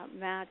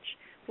match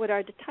what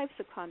are the types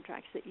of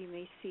contracts that you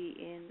may see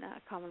in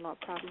common law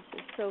provinces.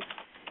 So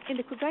in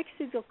the Quebec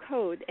Civil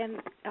Code, and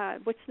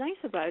what's nice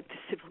about the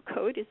Civil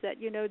Code is that,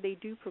 they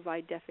do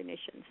provide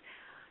definitions.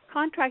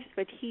 Contracts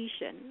of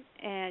adhesion,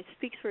 and it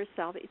speaks for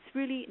itself, it's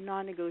really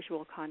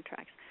non-negotiable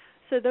contracts.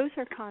 So those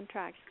are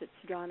contracts that's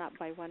drawn up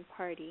by one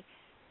party,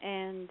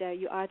 and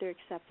you either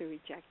accept or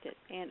reject it.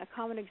 And a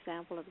common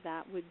example of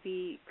that would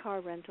be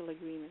car rental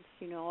agreements,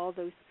 all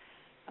those,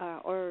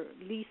 or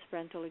lease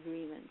rental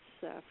agreements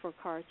for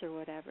cars or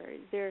whatever.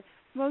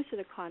 Most of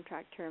the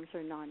contract terms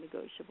are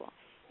non-negotiable.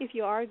 If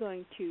you are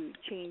going to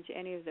change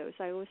any of those,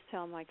 I always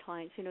tell my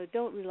clients,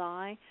 don't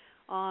rely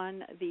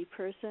on the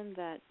person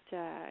that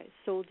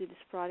sold you this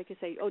product and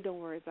say, oh,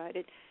 don't worry about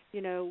it.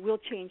 We'll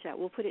change that.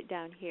 We'll put it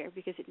down here,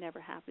 because it never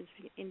happens.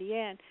 In the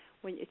end,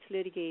 when it's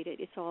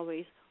litigated, it's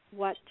always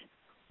what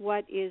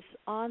is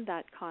on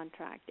that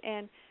contract.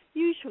 And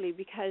usually,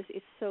 because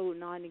it's so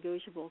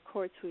non-negotiable,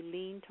 courts will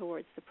lean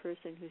towards the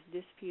person who's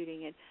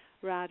disputing it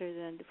rather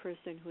than the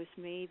person who's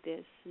made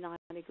this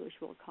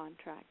non-negotiable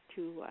contract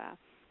to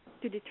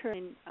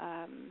determine,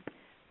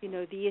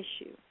 the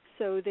issue.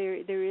 So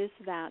there is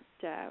that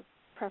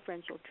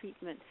preferential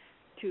treatment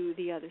to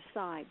the other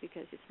side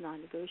because it's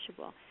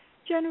non-negotiable.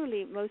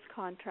 Generally, most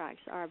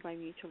contracts are by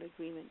mutual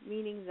agreement,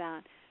 meaning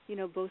that,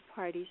 both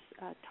parties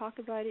talk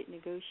about it,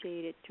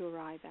 negotiate it to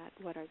arrive at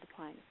what are the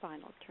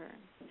final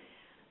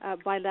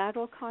terms.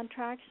 Bilateral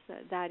contracts,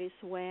 that is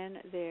when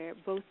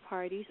both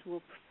parties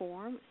will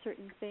perform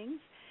certain things,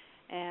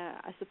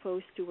 as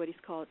opposed to what is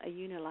called a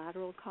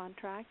unilateral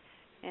contract.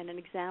 And an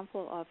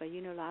example of a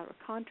unilateral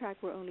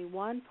contract where only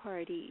one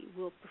party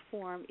will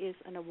perform is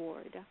an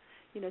award.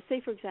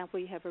 Say, for example,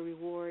 you have a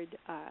reward.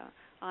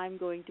 I'm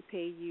going to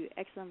pay you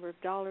X number of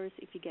dollars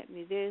if you get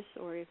me this,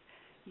 or if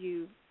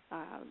you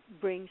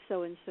bring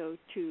so-and-so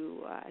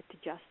to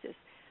justice.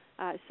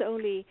 So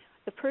only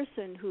the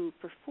person who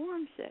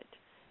performs it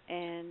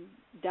and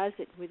does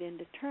it within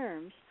the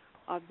terms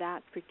of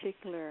that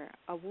particular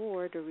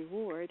award or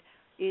reward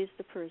is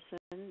the person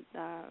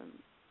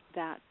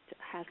that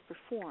has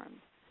performed.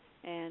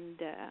 And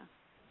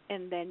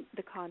then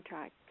the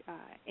contract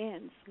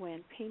ends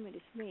when payment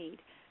is made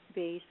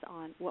based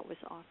on what was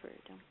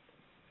offered.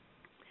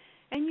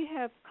 And you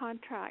have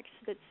contracts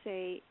that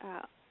say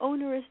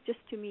onerous, just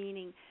to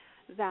meaning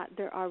that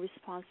there are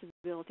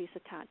responsibilities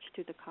attached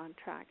to the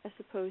contract as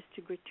opposed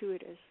to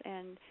gratuitous.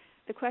 And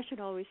the question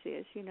always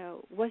is,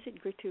 was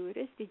it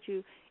gratuitous? Did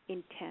you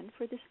intend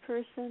for this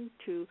person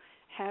to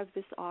have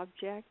this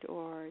object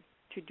or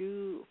to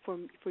do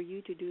for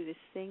you to do this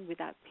thing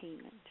without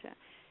payment?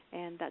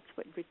 And that's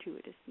what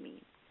gratuitous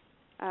means.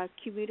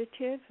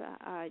 Commutative,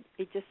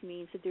 it just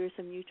means that there is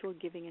a mutual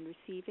giving and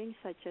receiving,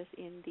 such as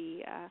in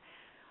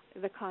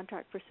the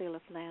contract for sale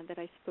of land that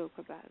I spoke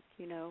about.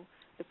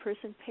 The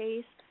person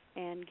pays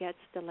and gets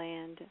the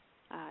land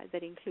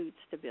that includes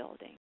the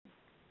building.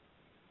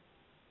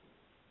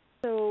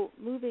 So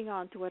moving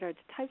on to what are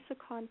the types of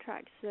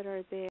contracts that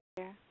are there.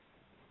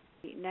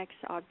 The next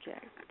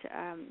object.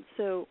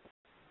 So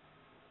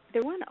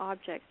there one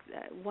object,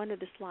 one of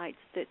the slides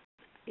that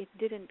it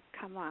didn't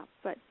come up,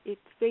 but it's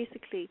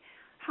basically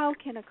how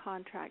can a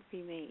contract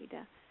be made?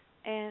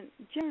 And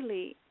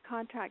generally,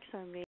 contracts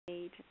are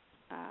made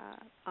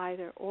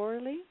either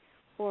orally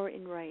or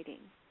in writing.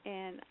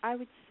 And I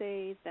would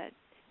say that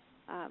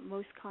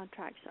most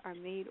contracts are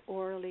made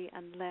orally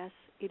unless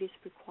it is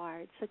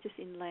required, such as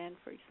in land,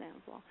 for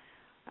example.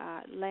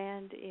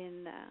 Land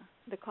in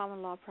the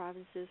common law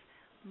provinces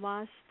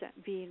must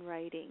be in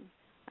writing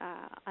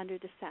under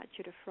the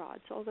statute of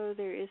frauds, although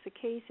there is a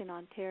case in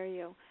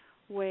Ontario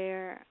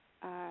where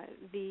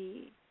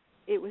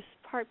it was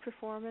part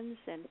performance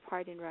and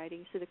part in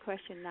writing. So the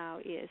question now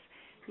is,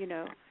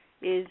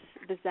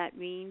 does that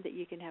mean that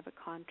you can have a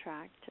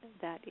contract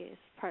that is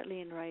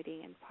partly in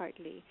writing and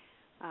partly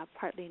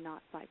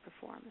not by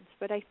performance?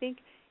 But I think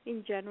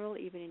in general,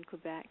 even in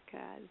Quebec,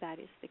 that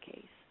is the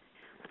case.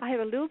 I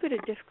have a little bit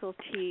of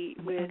difficulty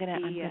with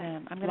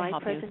my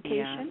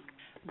presentation.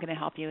 I'm going to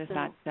help you with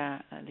that,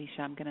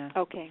 Alicia. I'm going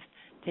to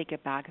take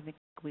it back. I think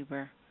we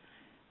were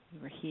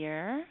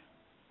here.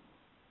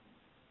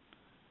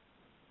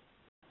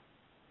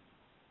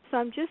 So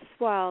I'm just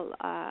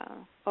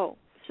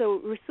so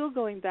we're still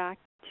going back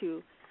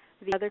to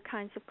the other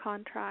kinds of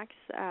contracts.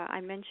 I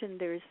mentioned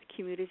there's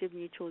commutative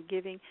mutual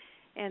giving,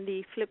 and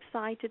the flip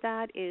side to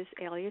that is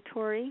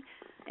aleatory,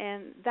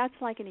 and that's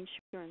like an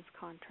insurance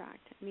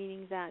contract,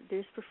 meaning that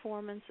there's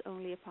performance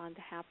only upon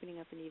the happening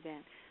of an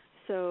event.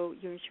 So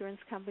your insurance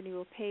company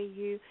will pay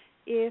you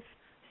if,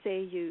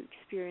 say, you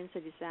experience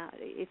a disaster,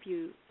 if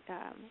you,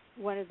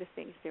 one of the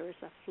things, there was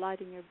a flood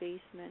in your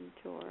basement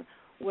or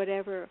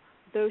whatever,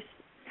 those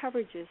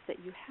coverages that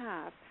you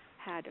have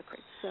had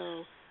occurred.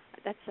 So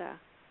that's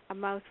a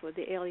mouthful,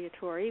 the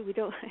aleatory. We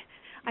don't.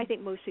 I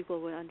think most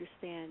people will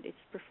understand its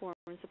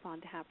performance upon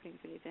the happening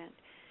of an event.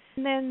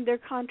 And then their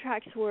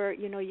contracts were,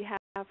 you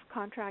have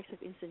contracts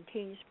of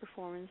instantaneous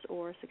performance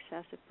or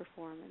successive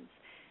performance,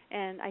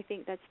 and I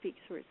think that speaks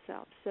for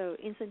itself. So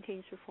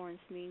instantaneous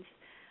performance means,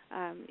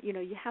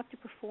 you have to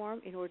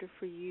perform in order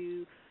for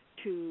you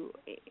to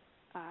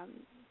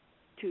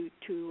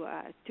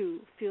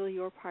fill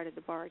your part of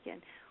the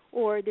bargain.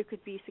 Or there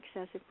could be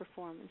successive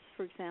performance.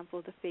 For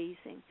example, the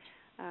phasing.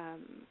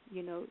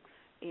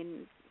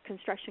 In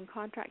construction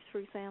contracts, for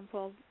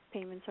example,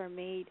 payments are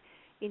made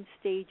in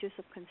stages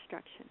of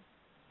construction.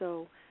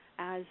 So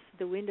as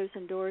the windows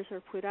and doors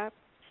are put up,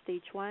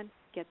 stage one,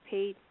 get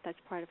paid, that's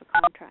part of a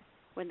contract.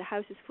 When the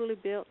house is fully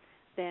built,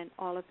 then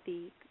all of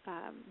the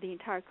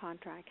entire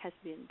contract has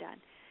been done.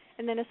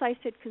 And then, as I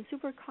said,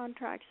 consumer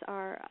contracts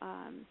are,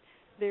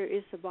 there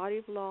is a body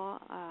of law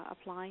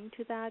applying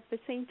to that, but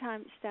at the same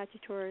time,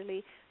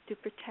 statutorily, to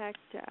protect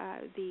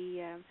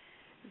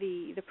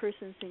the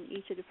persons in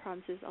each of the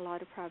provinces. A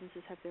lot of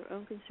provinces have their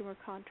own consumer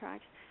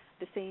contracts.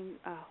 The same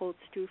holds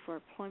true for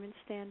employment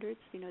standards.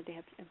 They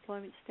have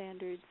employment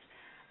standards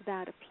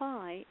that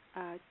apply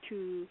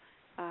to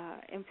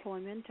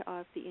employment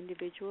of the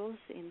individuals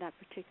in that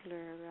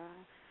particular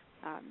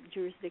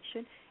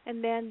jurisdiction.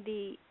 And then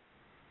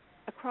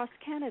across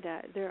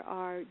Canada, there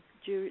are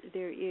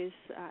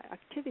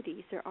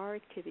activities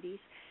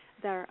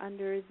that are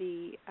under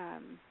the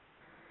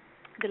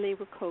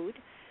Labor Code,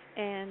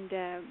 and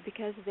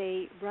because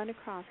they run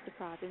across the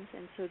province,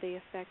 and so they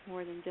affect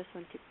more than just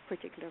one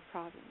particular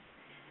province.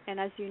 And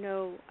as you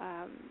know,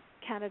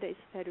 Canada is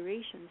a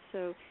federation,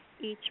 so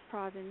each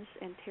province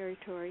and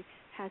territory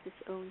has its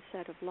own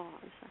set of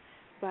laws.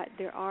 But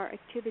there are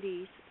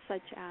activities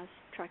such as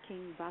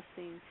trucking,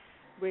 busing,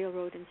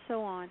 railroad, and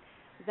so on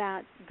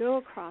that go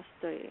across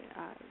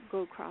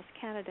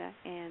Canada,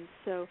 and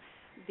so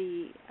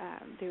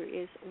there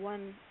is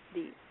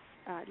the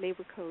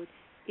Labor Code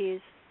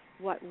is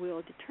what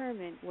will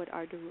determine what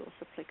are the rules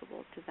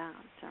applicable to that.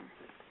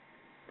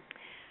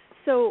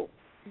 So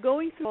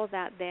going through all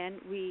that, then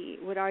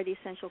what are the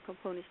essential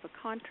components of a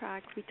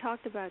contract? We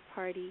talked about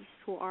parties.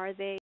 Who are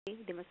they?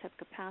 They must have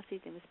capacity.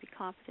 They must be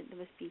competent. They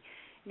must be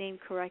named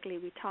correctly.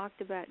 We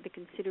talked about the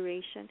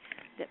consideration.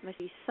 That must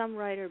be some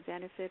right or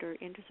benefit or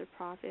interest or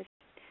profit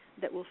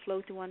that will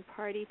flow to one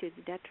party to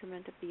the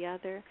detriment of the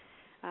other.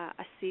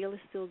 A seal is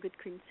still good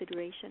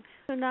consideration.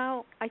 So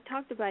now I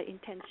talked about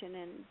intention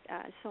and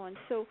so on.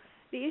 So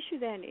the issue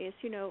then is,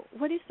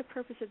 what is the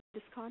purpose of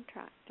this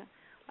contract?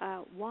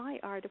 Why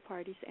are the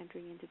parties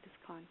entering into this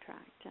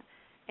contract?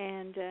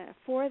 And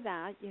for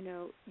that,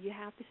 you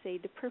have to say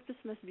the purpose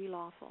must be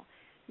lawful,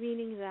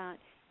 meaning that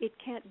it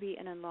can't be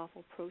an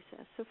unlawful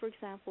process. So, for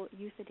example,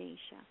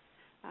 euthanasia,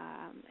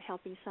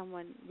 helping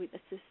someone with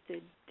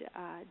assisted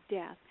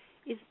death,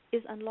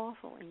 is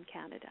unlawful in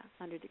Canada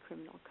under the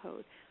criminal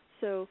code.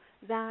 So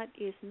that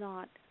is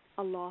not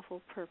a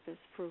lawful purpose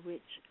for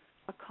which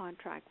a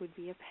contract would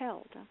be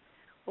upheld,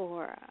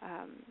 or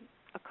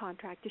a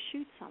contract to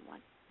shoot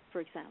someone,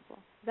 for example.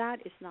 That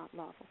is not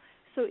lawful.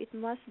 So it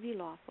must be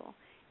lawful,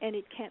 and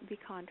it can't be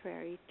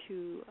contrary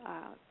to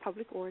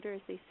public order,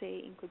 as they say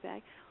in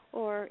Quebec,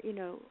 or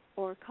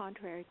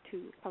contrary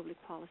to public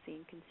policy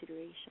and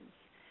considerations.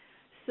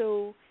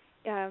 So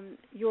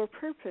your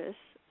purpose,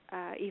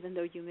 even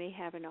though you may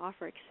have an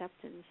offer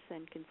acceptance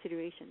and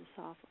considerations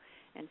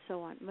and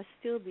so on, must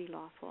still be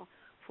lawful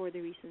for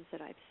the reasons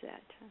that I've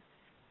said.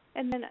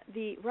 And then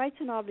the rights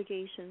and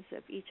obligations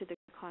of each of the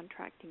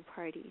contracting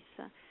parties.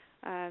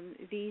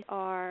 These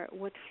are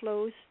what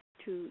flows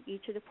to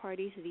each of the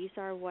parties. These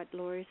are what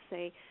lawyers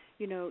say,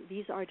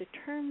 these are the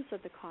terms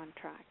of the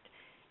contract.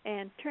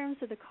 And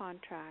terms of the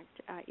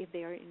contract, if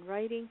they are in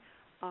writing,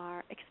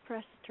 are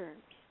express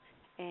terms.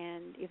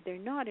 And if they're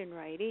not in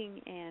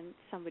writing and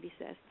somebody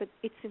says, but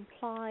it's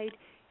implied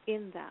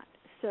in that.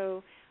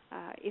 So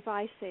if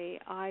I say,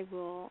 I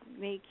will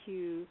make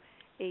you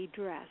a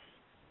dress,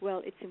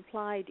 well, it's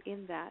implied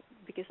in that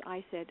because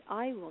I said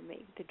I will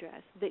make the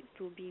dress, that it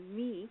will be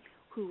me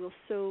who will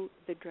sew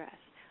the dress.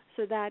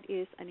 So that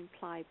is an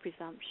implied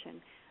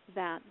presumption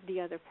that the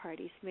other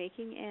party is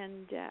making.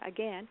 And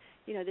again,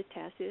 the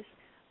test is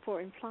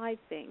for implied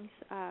things,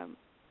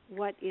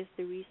 what is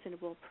the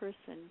reasonable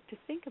person to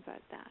think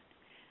about that?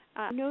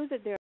 I know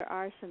that there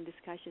are some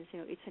discussions,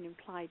 it's an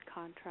implied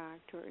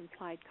contract or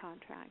implied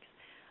contracts.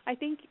 I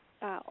think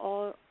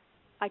all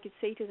I could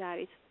say to that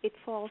is it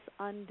falls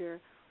under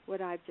what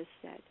I've just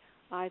said.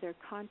 Either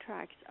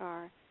contracts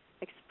are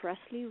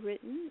expressly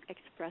written,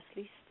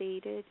 expressly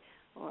stated,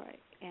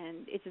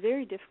 and it's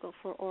very difficult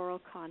for oral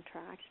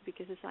contracts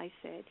because, as I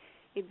said,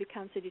 it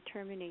becomes a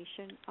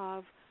determination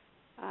of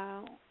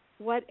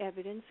what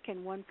evidence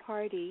can one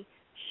party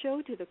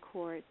show to the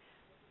court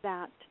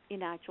that,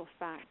 in actual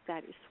fact,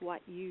 that is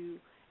what you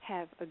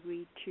have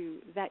agreed to,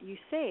 that you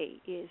say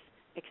is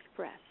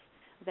express,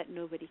 that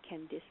nobody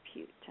can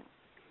dispute.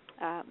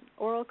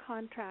 Oral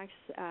contracts,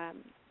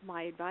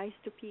 my advice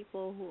to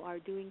people who are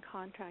doing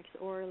contracts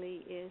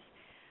orally is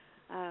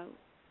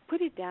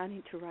put it down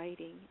into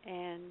writing,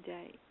 and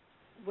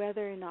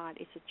whether or not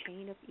it's a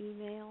chain of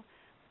email,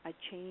 a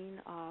chain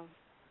of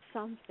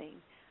something,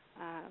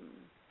 um,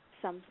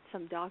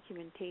 some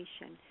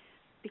documentation,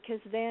 because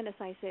then, as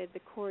I said,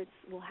 the courts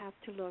will have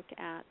to look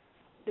at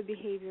the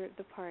behavior of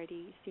the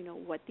parties.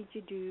 What did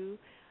you do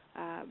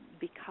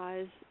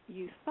because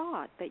you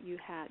thought that you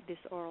had this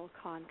oral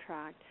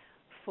contract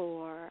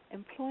for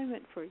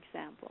employment, for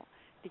example?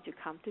 Did you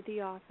come to the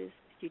office?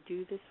 Did you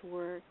do this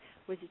work?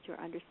 Was it your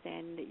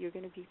understanding that you're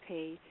going to be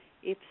paid?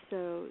 If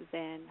so,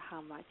 then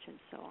how much, and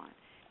so on.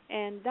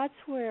 And that's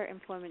where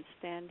employment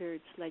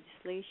standards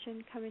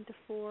legislation come into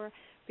fore,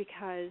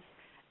 because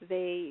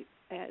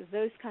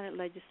those kind of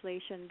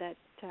legislation that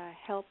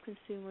help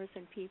consumers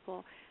and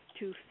people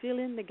to fill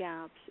in the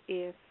gaps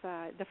if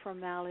the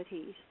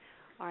formalities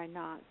are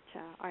not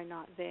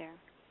there.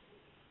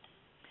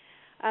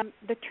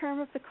 The term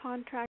of the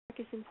contract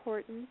is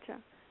important.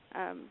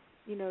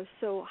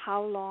 So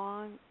how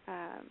long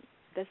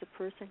does a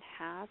person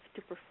have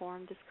to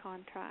perform this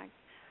contract?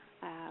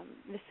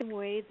 The same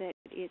way that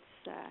it's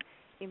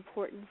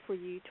important for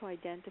you to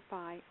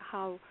identify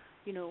how,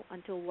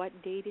 until what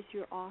date is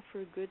your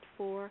offer good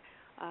for,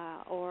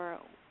 or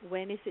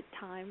when is it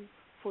time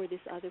for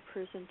this other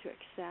person to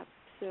accept.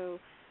 So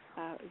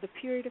the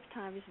period of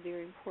time is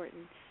very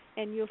important.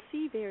 And you'll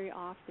see very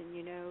often,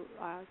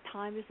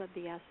 time is of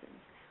the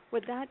essence.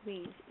 What that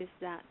means is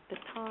that the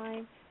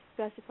time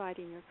specified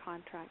in your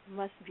contract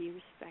must be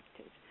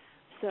respected.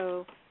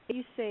 So if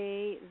you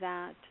say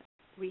that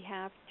we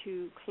have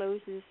to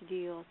close this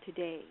deal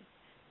today,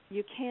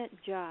 you can't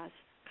just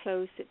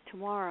close it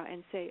tomorrow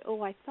and say,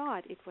 oh, I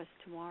thought it was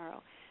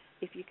tomorrow.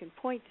 If you can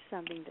point to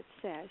something that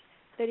says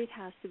that it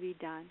has to be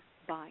done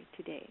by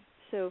today.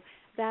 So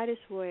that is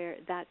where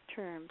that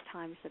term,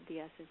 time is of the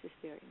essence, is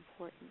very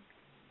important.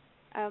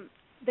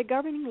 The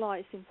governing law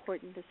is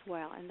important as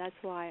well, and that's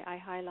why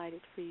I highlighted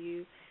for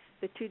you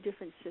the two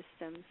different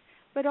systems.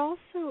 But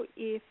also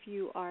if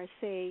you are,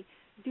 say,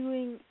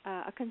 doing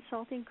a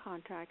consulting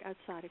contract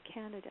outside of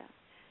Canada,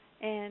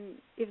 and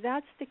if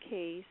that's the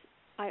case,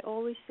 I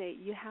always say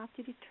you have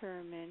to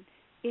determine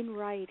in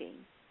writing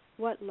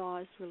what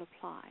laws will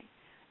apply.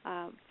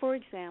 For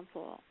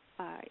example,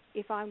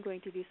 if I'm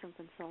going to do some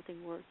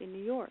consulting work in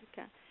New York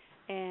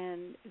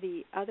and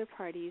the other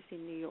party is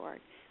in New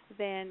York,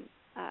 then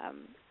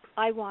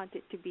I want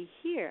it to be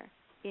here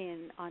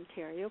in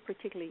Ontario,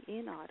 particularly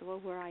in Ottawa,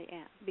 where I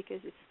am,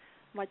 because it's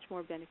much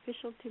more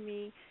beneficial to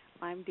me.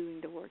 I'm doing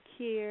the work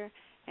here,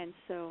 and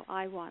so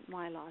I want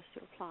my laws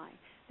to apply.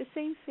 The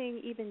same thing,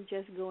 even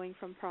just going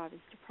from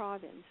province to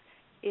province.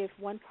 If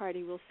one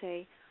party will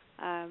say,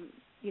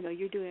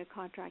 you're doing a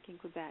contract in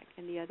Quebec,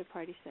 and the other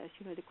party says,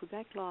 the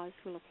Quebec laws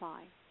will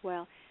apply.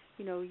 Well,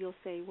 you'll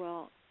say,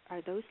 well,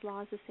 are those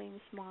laws the same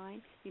as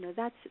mine?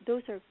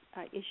 Those are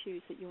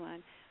issues that you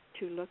want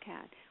to look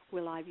at.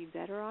 Will I be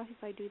better off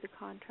if I do the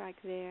contract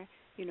there?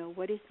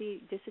 What is the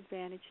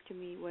disadvantage to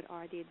me? What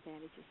are the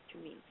advantages to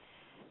me?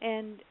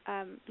 And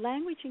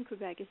language in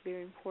Quebec is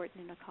very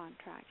important in a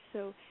contract.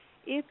 So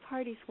if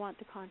parties want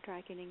the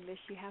contract in English,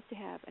 you have to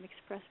have an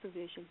express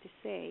provision to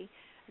say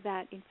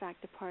that, in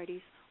fact, the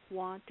parties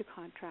want to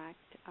contract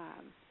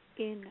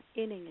in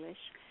English,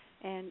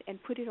 and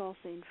put it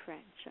also in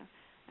French.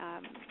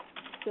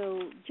 So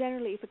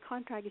generally, if a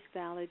contract is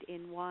valid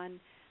in one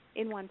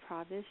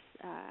province,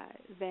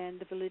 then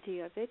the validity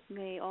of it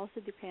may also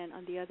depend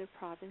on the other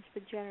province,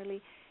 but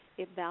generally,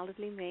 if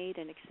validly made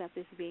and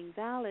accepted as being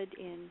valid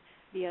in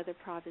the other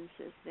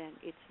provinces, then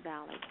it's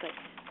valid. But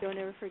don't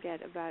ever forget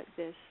about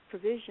this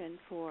provision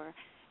for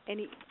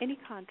any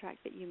contract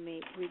that you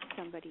make with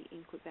somebody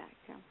in Quebec.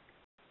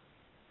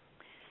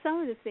 Some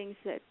of the things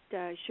that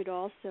should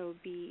also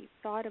be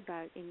thought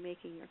about in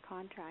making your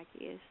contract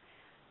is,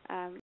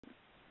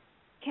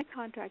 can a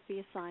contract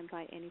be assigned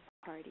by any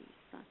parties?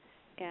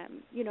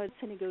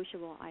 It's a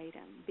negotiable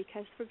item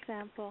because, for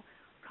example,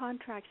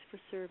 contracts for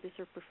service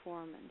or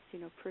performance,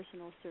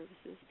 personal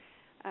services,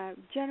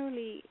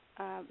 generally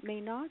may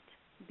not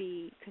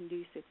be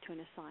conducive to an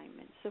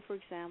assignment. So, for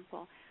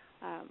example,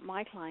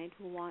 my client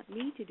will want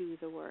me to do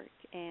the work,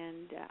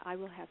 and I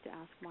will have to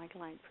ask my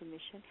client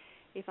permission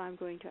if I'm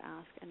going to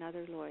ask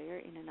another lawyer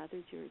in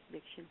another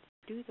jurisdiction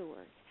to do the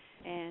work.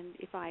 And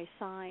if I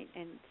assign,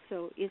 and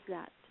so is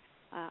that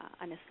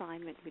an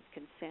assignment with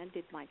consent?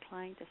 Did my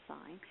client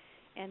assign?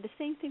 And the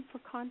same thing for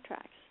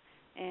contracts.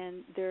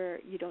 And there,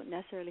 you don't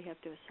necessarily have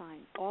to assign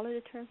all of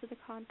the terms of the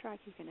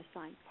contract. You can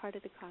assign part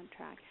of the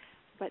contract.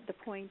 But the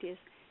point is,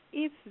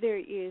 if there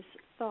is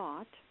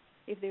thought,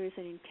 if there is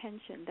an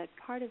intention that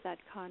part of that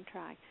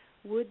contract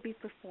would be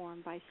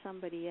performed by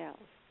somebody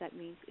else, that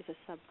means it's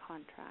a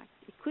subcontract.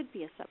 It could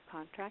be a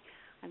subcontract.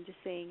 I'm just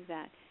saying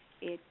that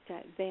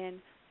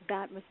then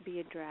that must be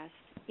addressed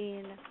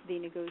in the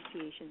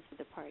negotiations with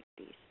the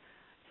parties.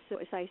 So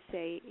as I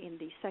say in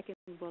the second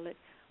bullet,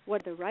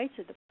 what are the rights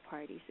of the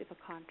parties if a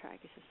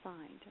contract is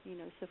assigned?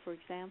 So for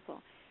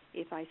example,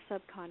 if I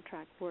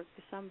subcontract work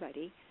to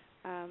somebody,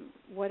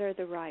 what are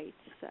the rights?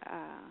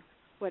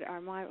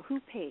 Who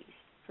pays,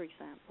 for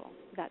example,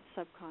 that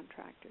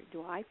subcontractor?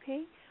 Do I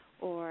pay,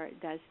 or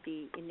does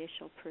the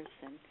initial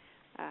person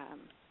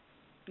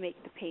make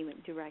the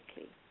payment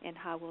directly, and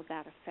how will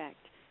that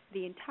affect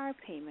the entire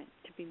payment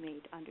to be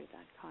made under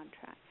that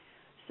contract?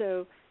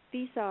 So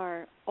these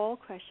are all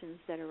questions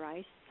that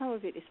arise. Some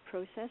of it is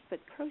process, but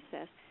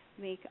process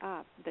make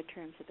up the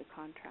terms of the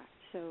contract.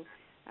 So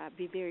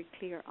be very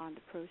clear on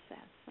the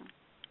process.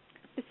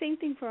 The same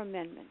thing for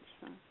amendments.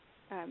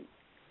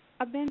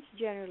 Amendments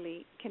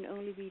generally can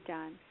only be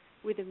done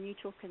with the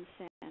mutual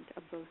consent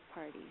of both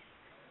parties.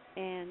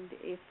 And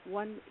if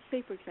one,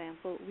 say for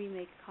example, we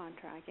make a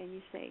contract and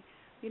you say,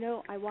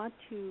 I want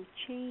to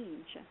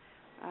change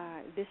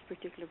this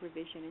particular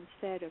provision.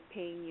 Instead of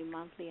paying you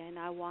monthly, and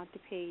I want to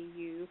pay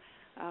you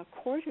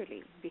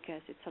quarterly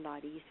because it's a lot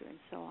easier and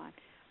so on.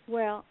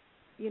 Well,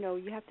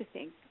 you have to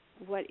think,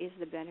 what is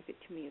the benefit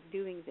to me of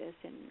doing this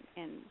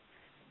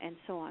and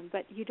so on.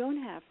 But you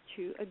don't have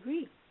to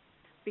agree,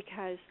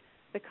 because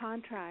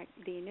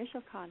the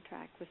initial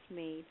contract was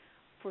made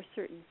for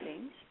certain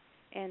things,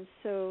 and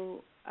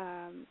so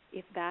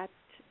if that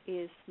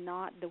is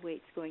not the way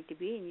it's going to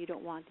be and you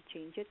don't want to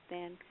change it,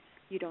 then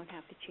you don't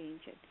have to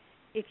change it.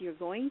 If you're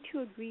going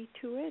to agree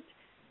to it,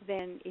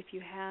 then if you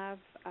have,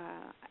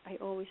 I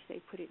always say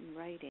put it in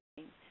writing,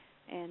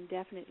 and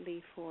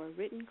definitely for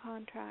written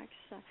contracts,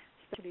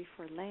 especially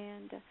for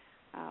land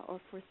or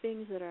for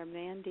things that are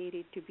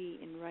mandated to be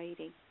in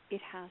writing,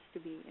 it has to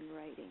be in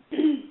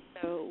writing.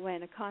 So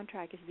when a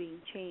contract is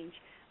being changed,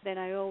 then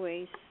I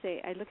always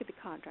say, I look at the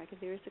contract, if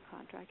there is a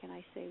contract, and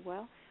I say,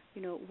 well,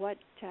 what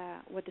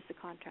does the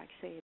contract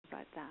say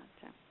about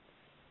that?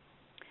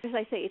 As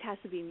I say, it has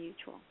to be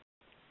mutual.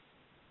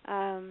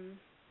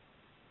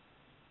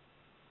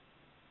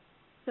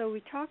 So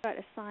we talked about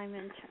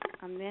assignment,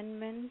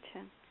 amendment,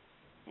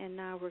 and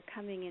now we're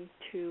coming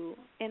into,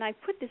 and I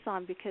put this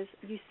on because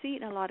you see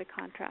it in a lot of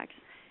contracts,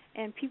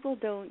 and people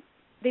don't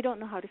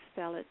know how to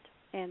spell it,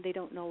 and they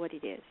don't know what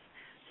it is.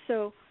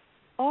 So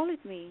all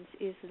it means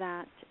is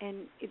that,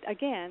 and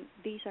again,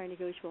 these are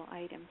negotiable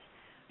items.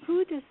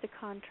 Who does the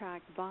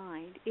contract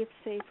bind if,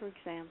 say, for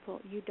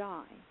example, you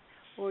die,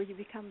 or you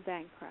become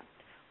bankrupt,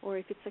 or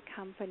if it's a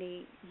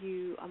company,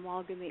 you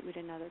amalgamate with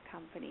another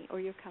company, or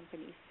your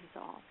company is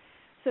dissolved?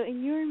 So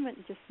inurement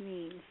just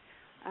means,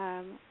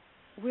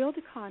 will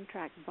the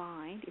contract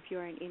bind, if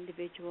you're an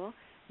individual,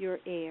 your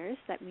heirs,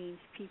 that means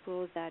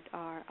people that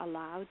are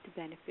allowed to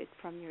benefit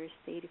from your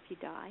estate if you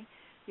die,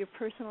 your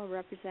personal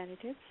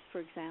representatives, for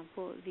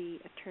example, the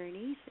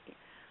attorneys,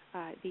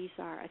 these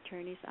are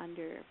attorneys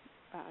under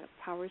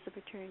powers of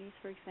attorneys,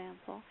 for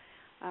example.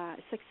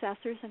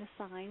 Successors and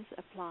assigns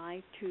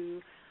apply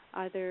to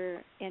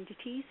other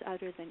entities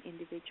other than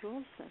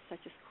individuals, such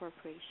as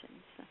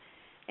corporations.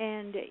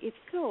 And if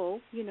so,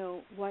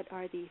 what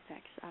are the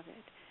effects of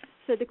it?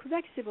 So the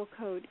Quebec Civil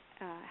Code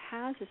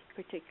has this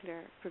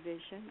particular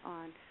provision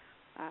on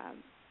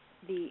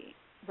the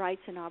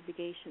rights and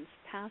obligations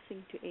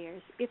passing to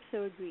heirs, if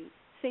so agreed.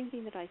 Same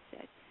thing that I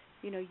said.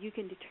 You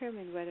can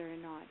determine whether or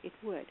not it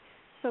would.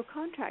 So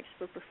contracts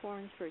for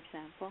performance, for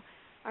example,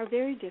 are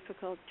very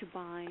difficult to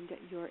bind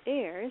your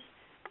heirs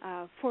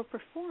for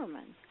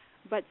performance.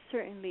 But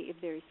certainly if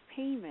there is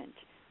payment,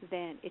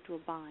 then it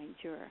will bind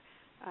your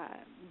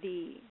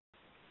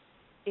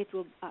it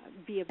will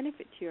be a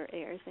benefit to your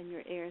heirs, and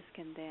your heirs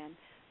can then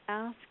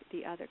ask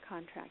the other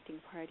contracting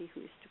party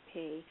who is to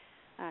pay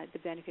the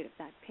benefit of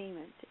that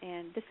payment.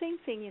 And the same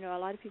thing, a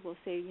lot of people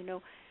say,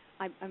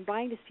 I'm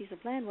buying this piece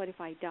of land, what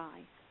if I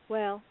die?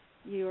 Well,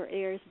 your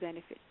heirs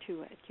benefit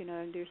to it,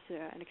 and there's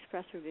an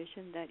express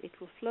provision that it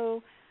will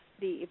flow.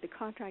 If the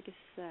contract is,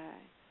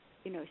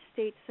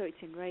 states so it's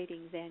in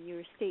writing, then your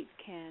estate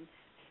can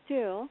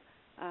still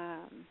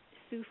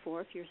sue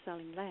for, if you're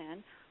selling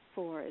land,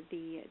 for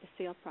the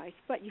sale price,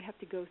 but you have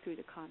to go through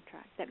the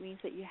contract. That means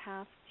that you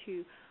have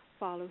to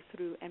follow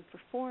through and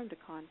perform the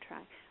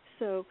contract.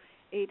 So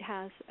it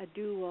has a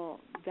dual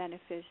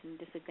benefit and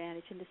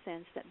disadvantage in the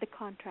sense that the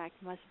contract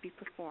must be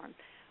performed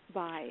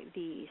by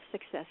the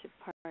successive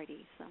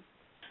parties.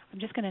 I'm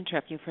just going to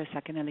interrupt you for a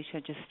second,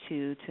 Alicia, just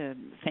to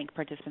thank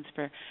participants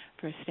for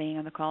staying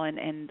on the call,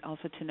 and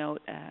also to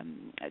note,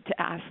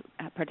 to ask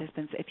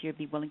participants if you'd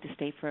be willing to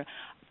stay for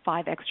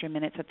 5 extra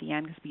minutes at the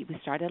end, because we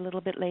started a little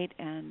bit late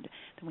and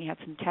then we had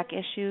some tech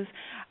issues.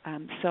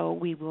 So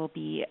we will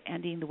be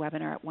ending the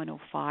webinar at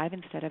 1:05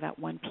 instead of at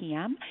 1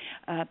 p.m.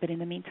 But in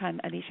the meantime,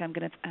 Alicia, I'm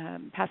going to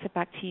pass it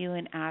back to you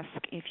and ask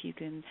if you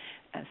can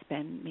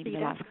spend maybe the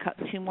last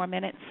 2 more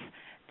minutes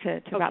to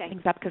wrap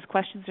things up, because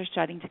questions are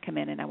starting to come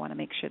in, and I want to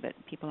make sure that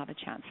people have a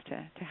chance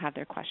to have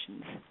their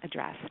questions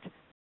addressed.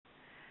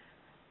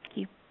 Thank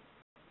you.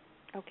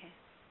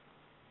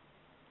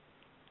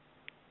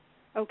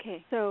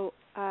 Okay. So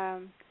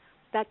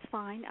that's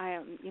fine.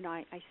 I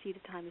see the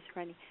time is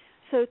running.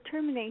 So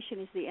termination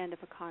is the end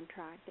of a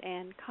contract,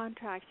 and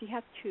contracts, you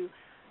have to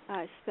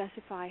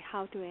specify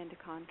how to end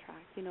a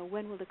contract.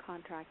 When will the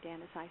contract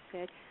end? As I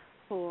said,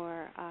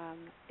 for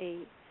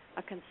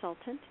a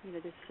consultant,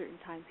 there's a certain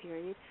time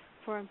period.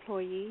 For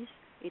employees,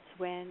 it's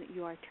when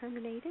you are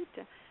terminated,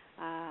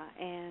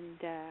 and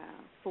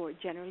for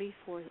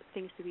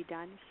things to be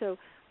done. So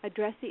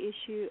address the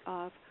issue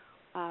of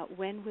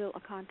when will a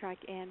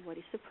contract end, what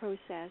is the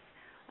process,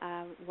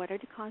 what are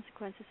the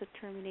consequences of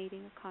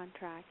terminating a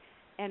contract,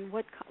 and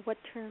what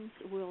terms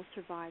will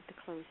survive the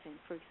closing,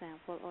 for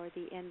example, or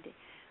the ending.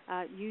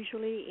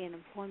 Usually in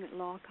employment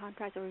law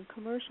contracts or in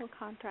commercial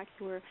contracts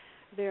where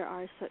there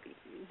are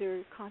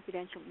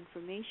confidential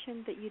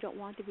information that you don't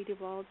want to be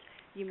divulged,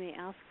 you may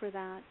ask for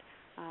that.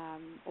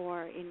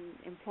 Or in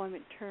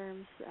employment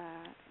terms,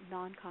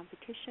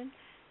 non-competition,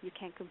 you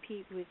can't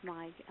compete with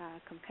my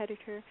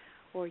competitor,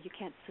 or you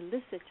can't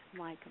solicit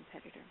my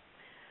competitor.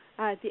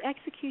 The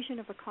execution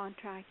of a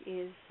contract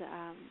is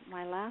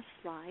my last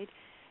slide,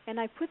 and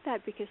I put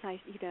that because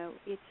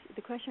it's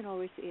the question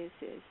always is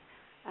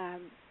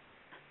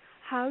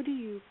how do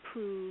you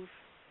prove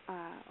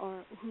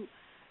or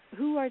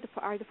who are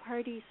the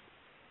parties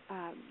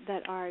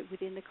that are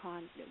within the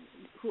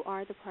who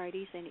are the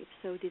parties, and if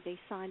so, did they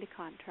sign the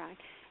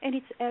contract? And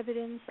it's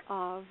evidence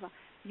of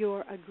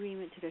your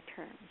agreement to the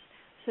terms.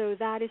 So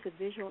that is a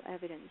visual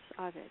evidence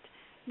of it.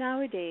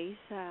 Nowadays,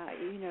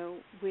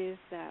 with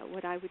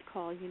what I would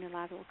call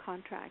unilateral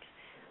contracts,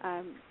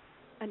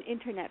 an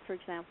internet, for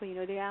example,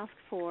 they ask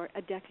for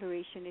a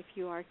declaration if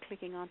you are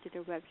clicking onto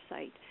their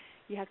website.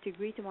 You have to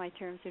agree to my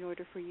terms in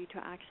order for you to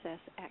access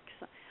X.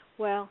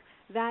 Well,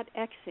 that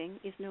Xing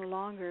is no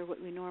longer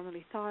what we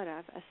normally thought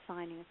of as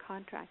signing a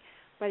contract.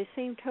 By the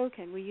same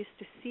token, we used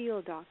to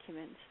seal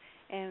documents,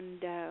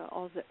 and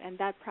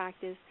that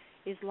practice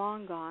is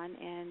long gone,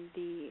 and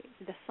the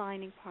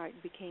signing part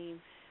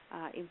became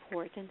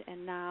important,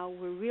 and now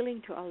we're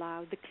willing to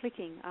allow the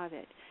clicking of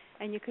it.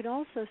 And you could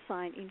also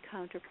sign in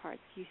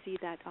counterparts. You see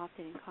that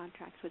often in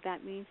contracts. What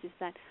that means is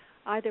that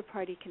either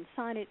party can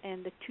sign it,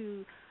 and the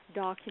two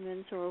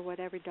documents or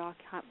whatever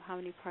how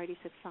many parties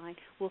have signed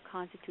will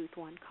constitute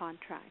one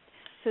contract.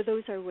 So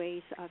those are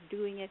ways of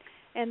doing it.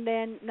 And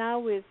then now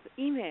with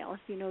emails,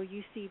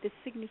 you see the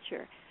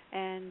signature,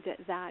 and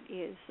that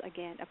is,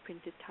 again, a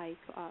printed type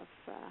of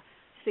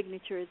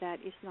signature that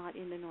is not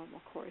in the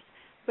normal course.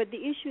 But the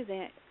issue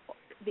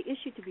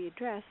to be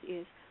addressed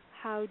is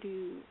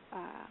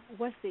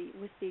was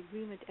the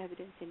agreement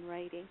evidence in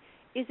writing?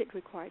 Is it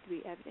required to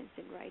be evidence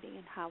in writing,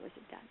 and how was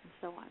it done, and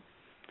so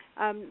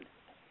on.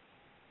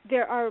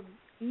 There are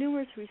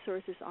numerous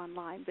resources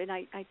online, but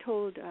I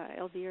told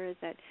Elvira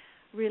that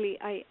really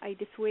I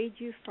dissuade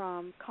you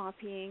from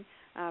copying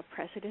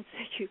precedents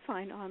that you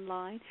find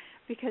online,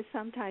 because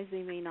sometimes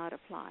they may not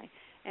apply.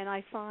 And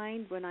I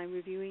find when I'm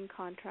reviewing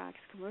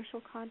contracts,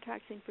 commercial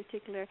contracts in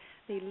particular,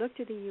 they look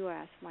to the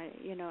U.S.,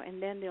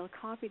 and then they'll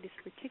copy this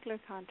particular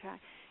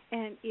contract,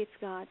 and it's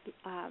got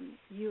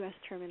U.S.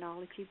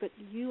 terminology, but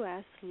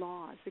U.S.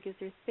 laws, because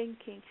they're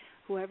thinking,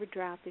 whoever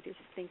drafted it is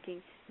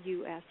thinking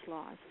U.S.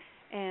 laws.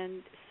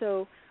 And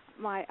so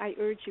I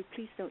urge you,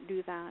 please don't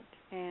do that,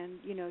 and,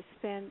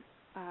 spend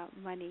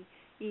money.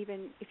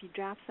 Even if you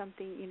draft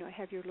something,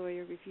 have your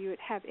lawyer review it,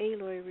 have a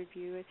lawyer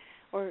review it,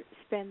 or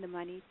spend the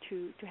money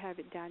to have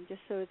it done,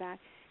 just so that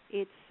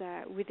it's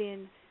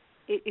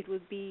it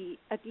would be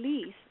at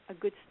least a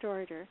good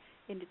starter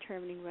in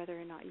determining whether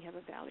or not you have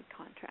a valid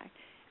contract.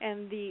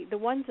 And the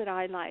ones that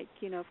I like,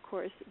 of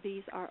course,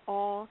 these are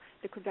all,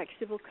 the Quebec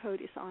Civil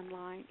Code is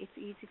online. It's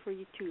easy for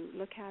you to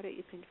look at it.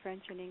 It's in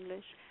French and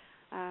English.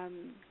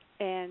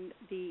 And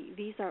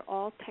these are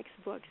all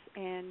textbooks,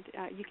 and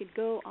you could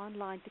go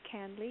online to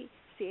CANLII,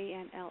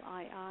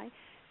 CANLII,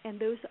 and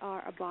those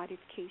are a bodied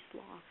case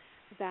law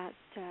that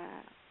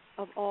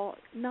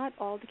not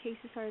all the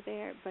cases are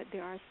there, but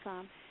there are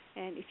some.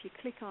 And if you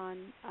click on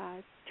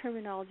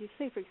terminology,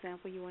 say, for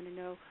example, you want to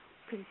know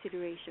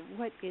consideration,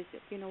 what is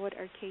it? What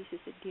are cases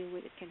that deal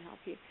with it can help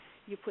you.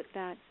 You put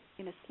that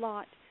in a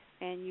slot,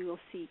 and you will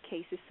see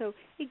cases. So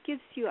it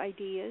gives you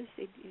ideas.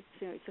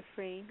 It's a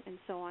frame and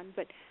so on.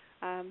 But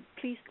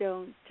please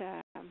don't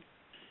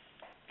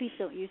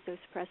use those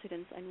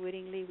precedents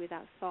unwittingly,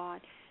 without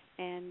thought,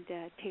 and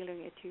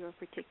tailoring it to your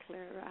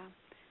particular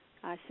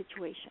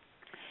situation.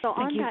 So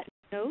Thank on you. that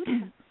note,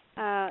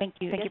 thank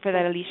you for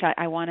that, Alicia.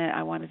 I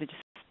wanted to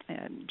just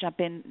jump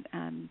in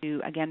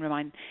to again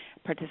remind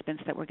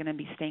participants that we're going to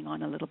be staying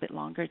on a little bit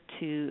longer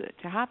to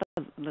have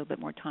a little bit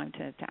more time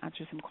to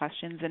answer some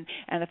questions.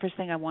 And the first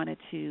thing I wanted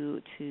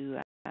to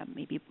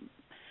maybe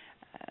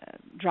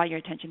draw your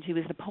attention to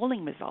is the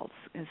polling results.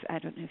 I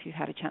don't know if you've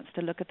had a chance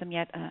to look at them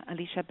yet,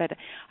 Alicia, but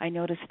I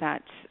noticed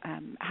that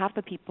half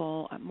the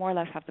people, more or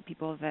less half the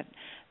people that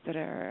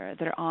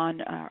are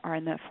on are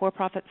in the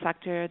for-profit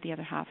sector. The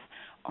other half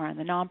are in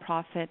the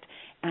non-profit,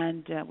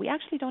 and we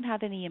actually don't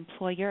have any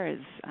employers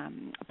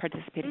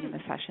participating in the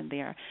session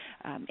there.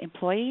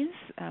 Employees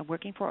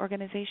working for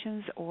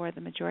organizations, or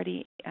the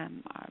majority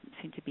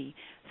seem to be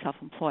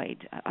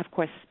self-employed, of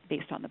course,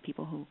 based on the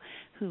people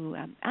who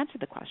answered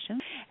the question.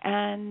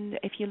 And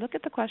if you look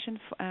at the question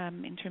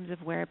in terms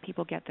of where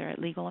people get their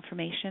legal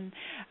information,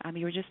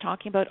 you were just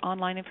talking about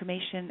online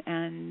information,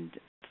 and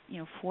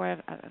 4 of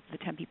the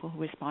 10 people who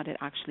responded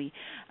actually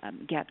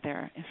get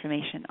their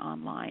information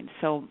online.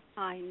 So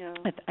I know.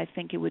 I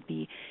think it would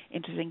be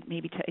interesting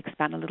maybe to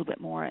expand a little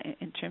bit more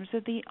in terms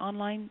of the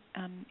online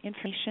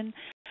information.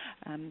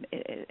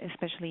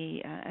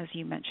 especially as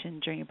you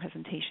mentioned during your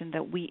presentation,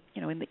 that we,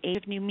 in the age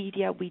of new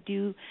media, we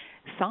do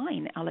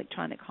sign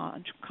electronic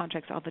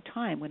contracts all the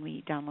time when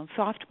we download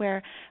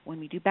software, when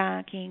we do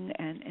banking,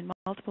 and in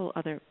multiple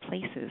other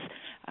places.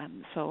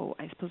 So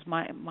I suppose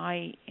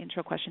my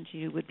intro question to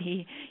you would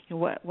be,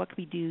 what can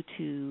we do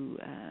to,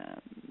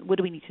 what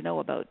do we need to know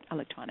about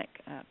electronic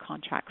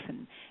contracts,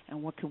 and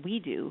what can we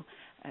do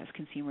as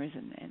consumers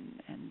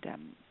and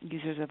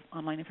users of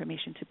online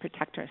information to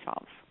protect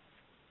ourselves?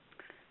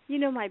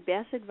 My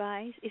best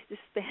advice is to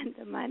spend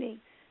the money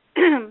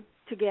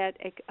to get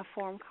a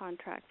form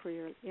contract for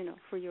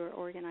your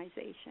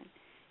organization.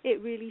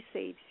 It really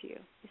saves you,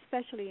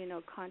 especially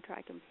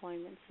contract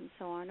employments and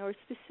so on, or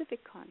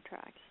specific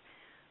contracts.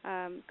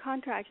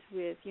 Contracts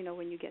with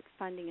when you get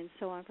funding and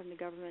so on from the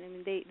government. I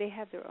mean, they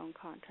have their own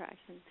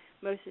contracts, and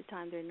most of the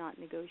time they're not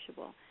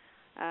negotiable.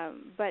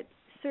 But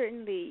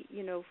certainly,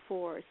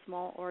 for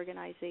small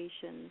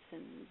organizations,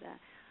 and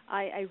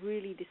I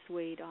really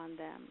dissuade on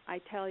them. I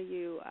tell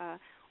you,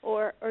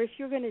 or if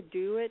you're going to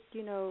do it,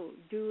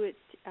 do it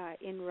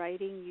in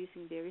writing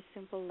using very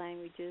simple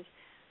languages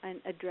and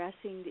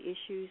addressing the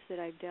issues that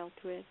I've dealt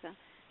with.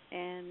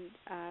 And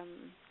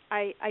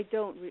I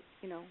don't,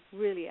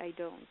 really I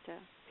don't.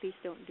 Please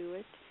don't do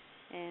it.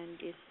 And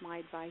it's my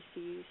advice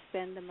to you: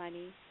 spend the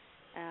money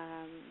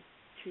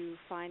to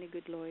find a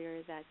good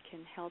lawyer that can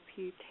help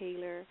you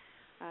tailor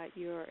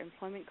your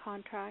employment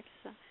contracts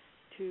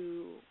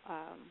to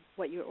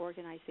what your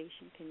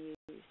organization can use.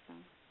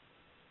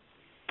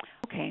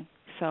 Okay,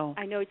 so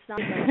I know it's not.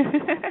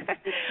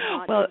 It's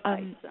not well,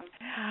 advice,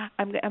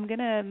 I'm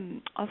gonna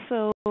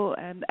also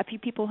a few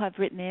people have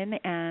written in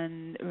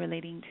and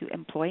relating to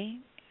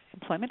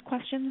employment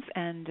questions,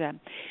 and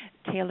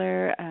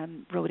Taylor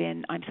wrote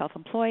in, I'm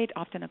self-employed.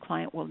 Often a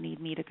client will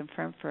need me to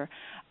confirm for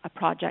a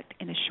project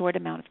in a short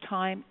amount of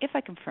time. If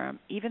I confirm,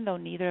 even though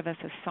neither of us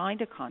has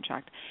signed a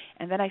contract,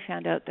 and then I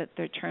found out that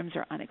their terms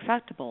are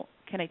unacceptable,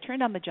 can I turn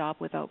down the job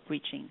without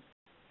breaching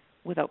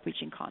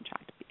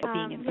contract,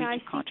 being in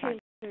breach of contract?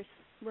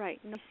 Right.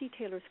 No, I see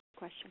Taylor's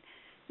question.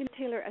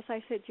 Taylor, as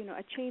I said,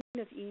 a chain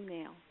of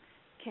email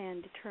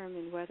can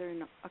determine whether or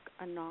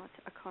not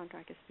a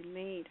contract has been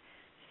made.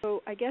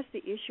 So I guess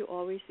the issue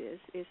always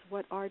is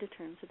what are the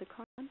terms of the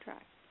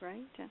contract,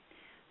 right?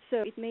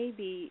 So it may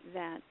be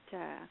that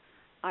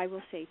I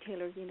will say,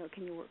 Taylor,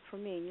 can you work for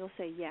me? And you'll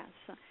say yes.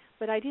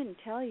 But I didn't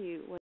tell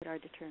you what are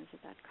the terms of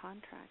that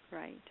contract,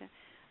 right?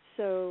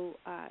 So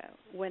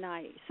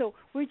so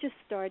we're just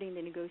starting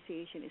the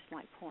negotiation is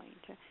my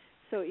point.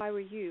 So if I were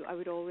you, I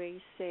would always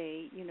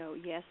say,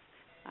 yes,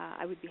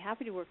 I would be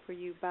happy to work for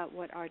you, but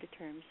what are the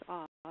terms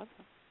of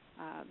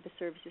the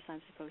services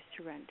I'm supposed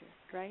to render,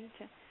 right?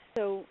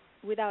 So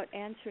without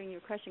answering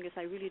your question, because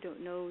I really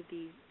don't know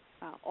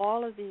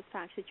all of the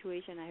fact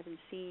situation, I haven't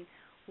seen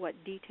what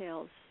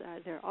details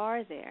there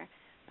are there.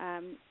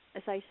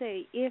 As I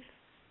say, if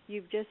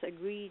you've just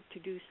agreed to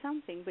do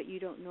something, but you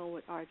don't know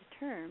what are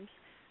the terms,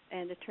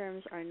 and the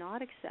terms are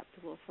not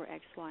acceptable for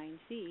X, Y, and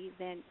Z,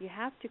 then you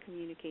have to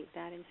communicate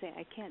that and say,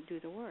 I can't do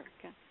the work.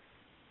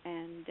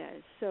 And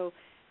so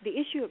the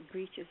issue of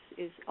breach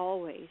is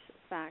always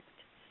a fact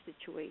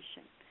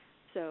situation.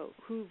 So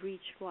who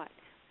breached what?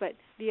 But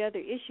the other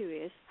issue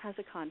is, has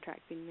a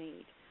contract been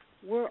made?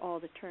 Were all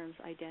the terms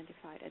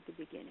identified at the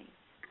beginning?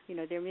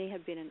 There may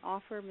have been an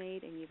offer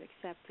made and you've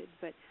accepted,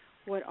 but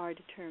what are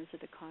the terms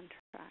of the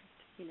contract?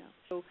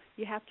 So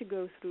you have to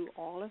go through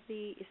all of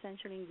the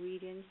essential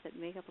ingredients that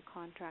make up a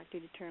contract to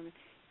determine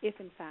if,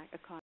 in fact, a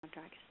contract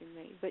has been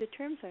made. But the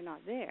terms are not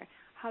there.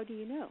 How do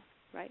you know,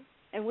 right?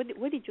 And what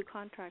did you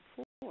contract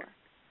for?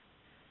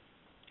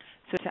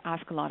 So to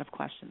ask a lot of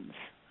questions,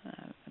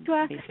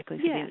 basically,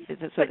 yes, so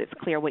that it's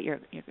clear what you're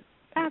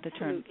the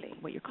term, absolutely,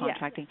 what you're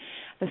contracting.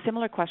 Yes. A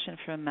similar question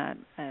from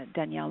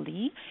Danielle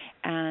Lee,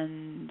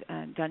 and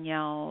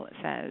Danielle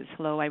says,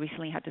 hello, I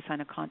recently had to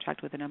sign a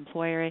contract with an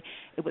employer.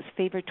 It was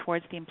favored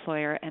towards the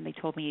employer, and they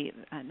told me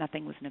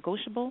nothing was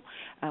negotiable.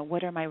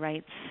 What are my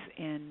rights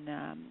in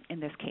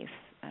this case?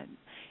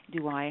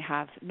 Do I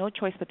have no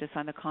choice but to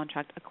sign the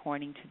contract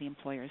according to the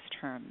employer's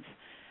terms?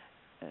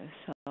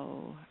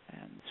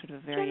 Sort of a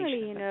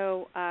variation.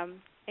 Generally,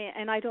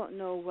 and I don't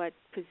know what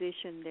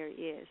position there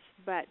is,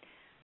 but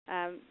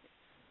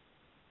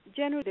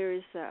generally there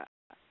is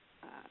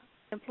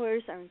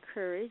employers are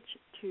encouraged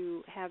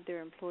to have their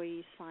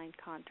employees sign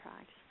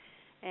contracts,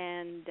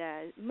 and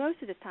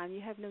most of the time you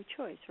have no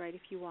choice, right?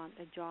 If you want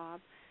a job,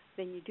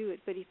 then you do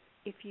it. But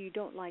if you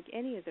don't like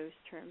any of those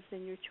terms,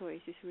 then your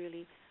choice is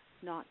really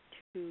not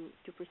to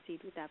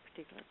proceed with that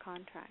particular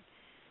contract.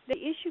 The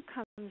issue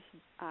comes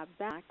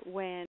back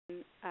when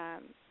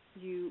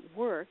you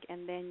work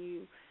and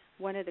then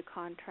one of the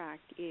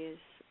contract is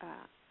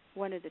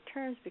one of the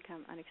terms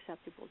become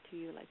unacceptable to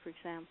you, like, for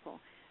example,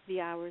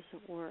 the hours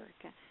of work,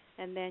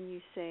 and then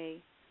you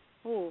say,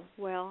 oh,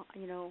 well,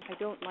 I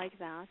don't like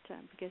that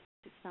because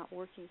it's not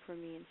working for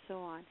me and so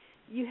on.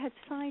 You had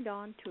signed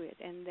on to it,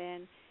 and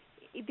then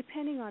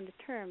depending on the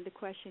term, the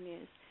question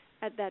is,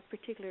 at that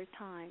particular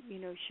time,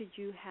 should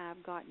you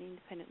have gotten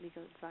independent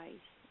legal advice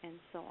and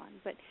so on.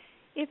 But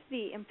if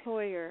the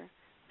employer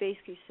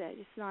basically said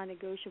it's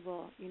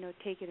non-negotiable,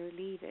 take it or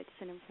leave it,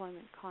 it's an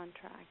employment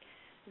contract,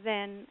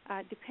 then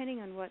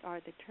depending on what are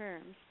the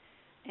terms,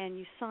 and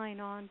you sign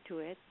on to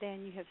it,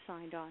 then you have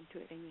signed on to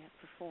it and you have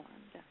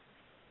performed.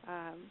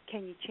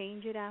 Can you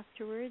change it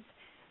afterwards?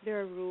 There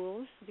are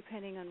rules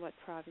depending on what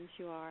province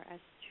you are as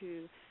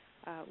to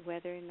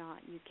whether or not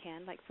you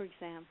can. Like, for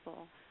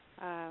example,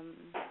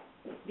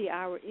 the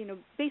hour,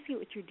 basically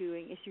what you're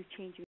doing is you're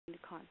changing the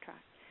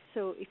contract.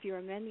 So if you're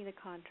amending the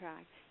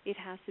contract, it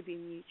has to be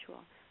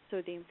mutual.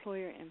 So the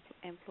employer and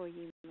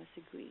employee must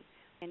agree.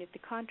 And if the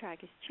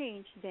contract is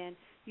changed, then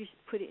you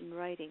put it in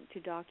writing to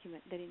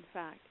document that, in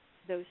fact,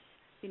 those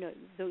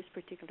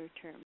particular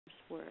terms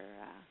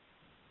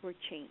were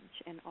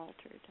changed and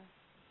altered.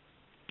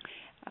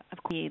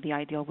 Of course, the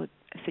ideal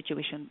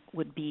situation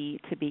would be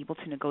to be able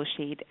to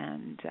negotiate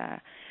and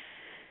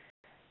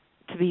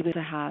to be able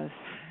to have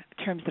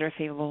terms that are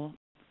favorable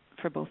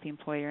for both the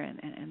employer and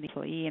the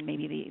employee. And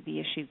maybe the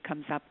issue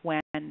comes up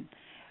when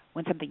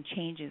something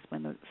changes,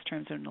 when those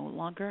terms are no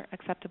longer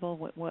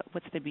acceptable.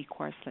 What's the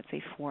recourse, let's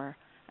say, for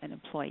an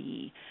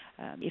employee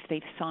if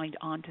they've signed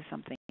on to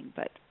something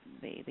but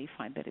they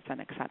find that it's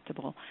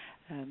unacceptable?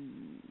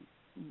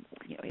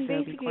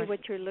 Basically,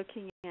 what you're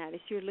looking at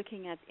is you're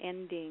looking at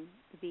ending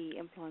the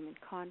employment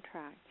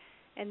contract,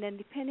 and then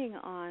depending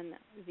on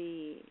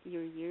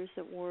your years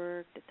at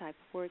work, the type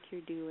of work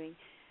you're doing,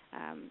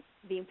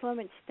 the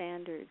Employment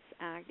Standards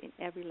Act in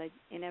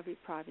every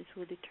province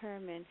will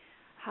determine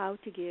how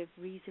to give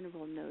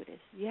reasonable notice.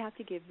 You have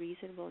to give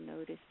reasonable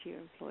notice to your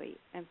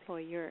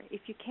employer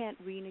if you can't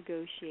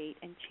renegotiate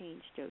and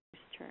change those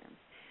terms.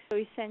 So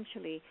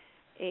essentially,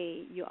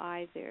 you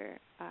either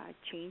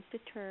change the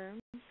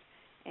terms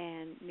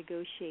and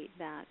negotiate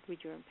that with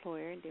your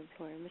employer, and the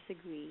employer must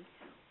agree,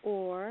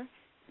 or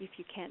if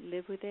you can't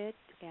live with it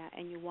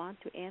and you want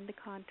to end the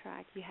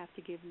contract, you have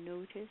to give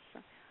notice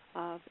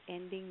of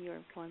ending your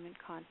employment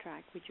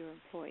contract with your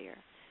employer.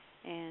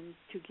 And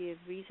to give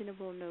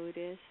reasonable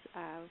notice,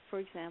 for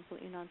example,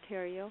 in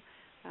Ontario,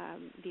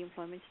 the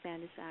Employment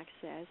Standards Act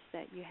says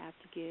that you have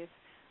to give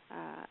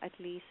at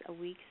least a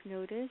week's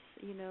notice,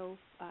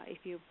 if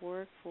you've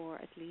worked for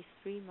at least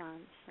 3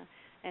 months,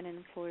 and an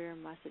employer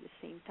must at the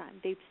same time.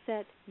 They've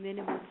set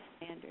minimum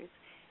standards,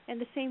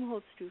 and the same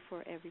holds true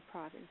for every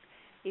province.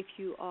 If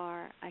you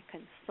are a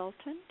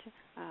consultant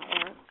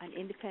or an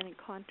independent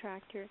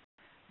contractor,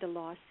 the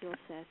law still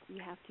says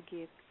you have to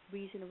give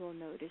reasonable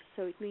notice.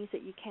 So it means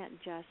that you can't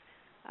just,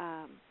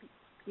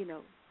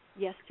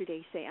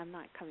 yesterday say, I'm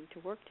not coming to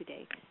work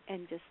today,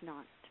 and just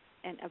not,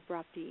 and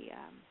abrupt the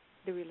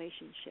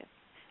relationship.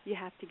 You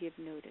have to give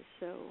notice.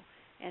 So,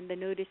 and the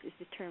notice is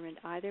determined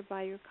either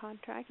by your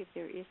contract, if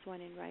there is one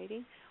in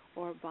writing,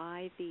 or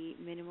by the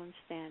minimum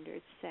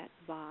standards set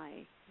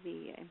by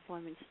the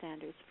employment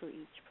standards for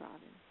each province.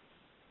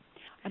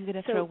 I'm going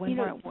to throw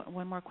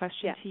one more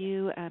question to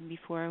you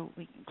before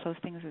we close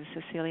things.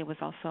 Cecilia was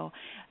also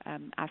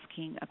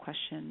asking a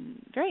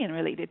question very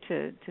unrelated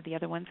to the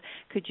other ones.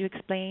 Could you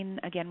explain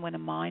again when a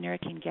minor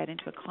can get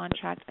into a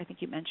contract? I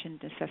think you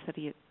mentioned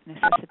necessities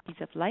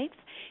of life.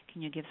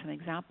 Can you give some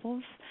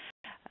examples?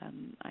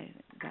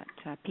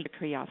 That piqued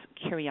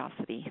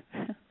curiosity.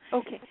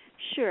 Okay,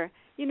 sure.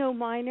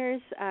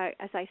 Minors,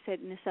 as I said,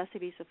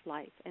 necessities of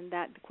life, and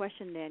that the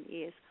question then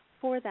is,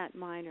 for that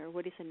minor,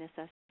 what is the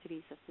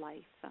necessities of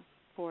life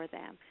for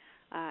them?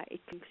 It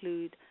can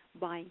include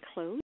buying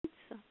clothes,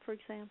 for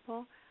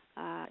example.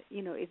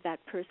 If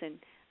that person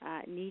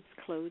needs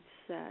clothes,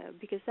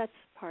 because that's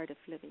part of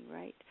living,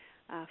 right?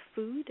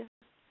 Food,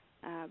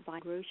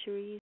 buying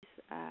groceries,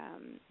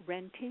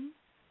 renting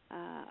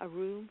a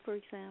room, for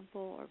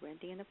example, or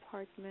renting an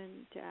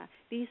apartment.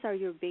 These are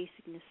your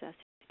basic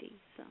necessities.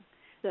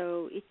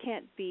 So it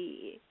can't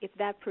be, if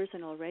that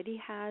person already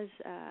has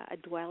a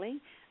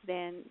dwelling,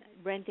 then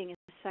renting a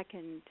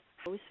second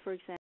house, for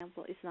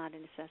example, is not a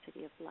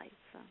necessity of life.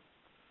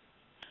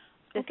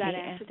 Does that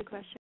answer the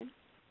question?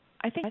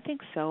 I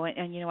think so.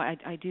 And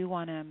I do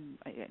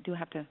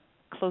have to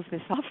close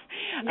this off,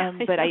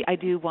 but I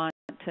do want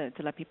to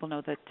let people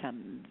know that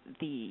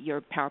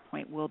your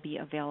PowerPoint will be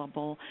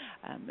available.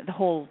 The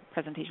whole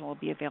presentation will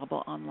be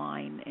available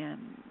online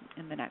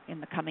in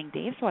the coming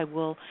days. So I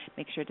will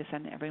make sure to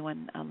send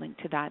everyone a link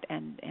to that.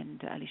 And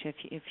Alicia,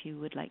 if you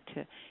would like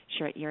to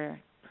share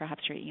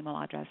perhaps your email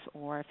address,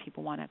 or if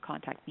people want to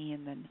contact me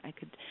and then I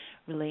could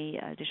relay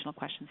additional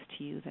questions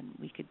to you, then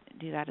we could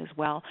do that as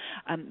well.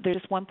 There's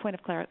just one point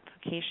of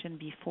clarification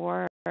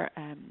before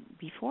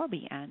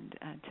we end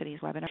today's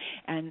webinar.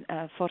 And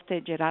Forte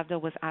Gerardo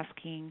was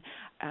asking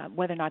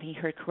whether or not he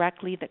heard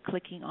correctly that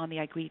clicking on the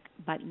I agree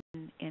button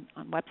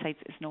on websites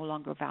is no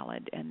longer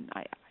valid. And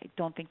I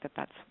don't think that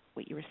that's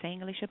what you were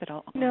saying, Alicia, but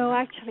I'll... No,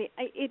 actually,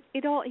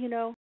 it all,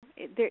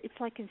 it's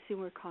like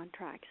consumer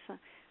contracts.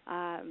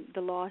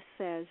 The law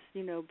says,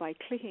 by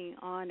clicking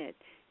on it,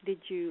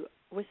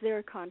 was there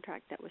a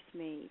contract that was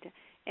made?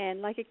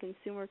 And like a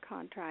consumer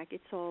contract,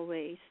 it's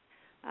always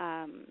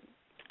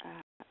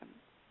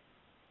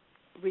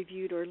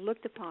reviewed or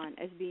looked upon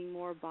as being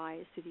more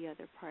biased to the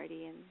other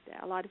party. And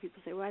a lot of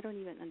people say, well, I don't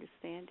even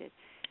understand it.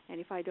 And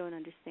if I don't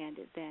understand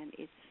it, then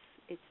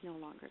it's no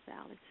longer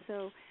valid.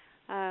 So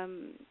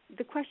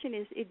the question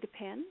is, it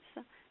depends.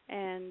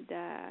 And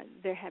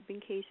there have been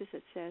cases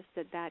that says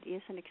that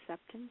is an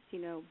acceptance.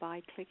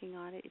 By clicking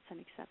on it, it's an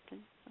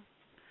acceptance.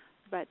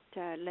 But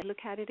let's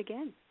look at it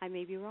again. I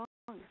may be wrong.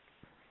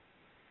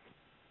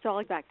 So I'll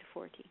get back to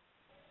 40.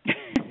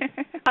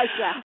 How's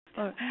that?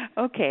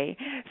 Okay.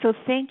 So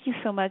thank you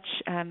so much,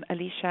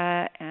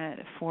 Alicia,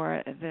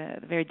 for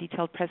the very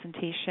detailed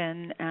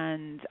presentation.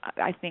 And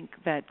I think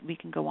that we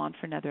can go on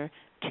for another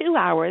 2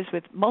 hours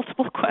with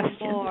multiple questions.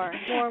 More.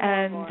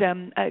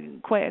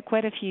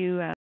 Quite a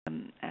few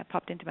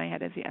popped into my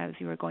head as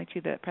you were going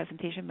through the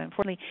presentation. But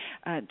unfortunately,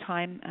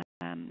 time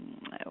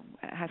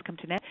has come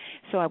to an end.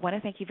 So I want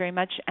to thank you very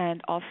much,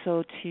 and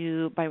also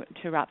to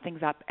wrap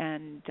things up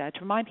and to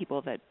remind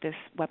people that this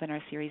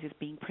webinar series is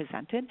being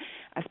presented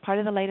as part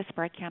of the latest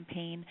Spark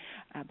campaign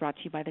brought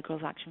to you by the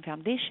Girls Action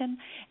Foundation.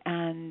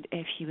 And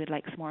if you would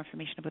like some more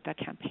information about that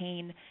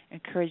campaign, I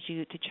encourage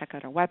you to check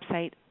out our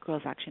website,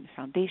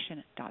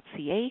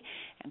 girlsactionfoundation.ca,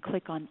 and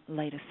click on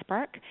Latest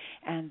Spark.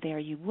 And there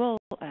you will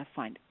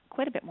find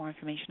quite a bit more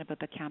information about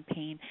the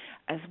campaign,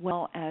 as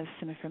well as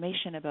some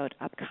information about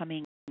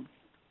upcoming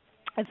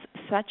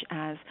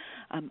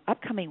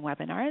upcoming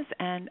webinars.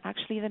 And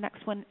actually the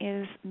next one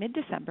is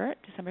mid-December,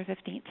 December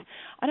 15th,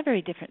 on a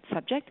very different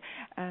subject.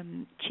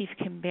 Chief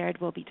Kim Baird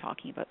will be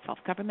talking about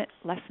self-government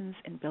lessons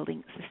in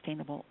building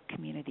sustainable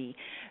community.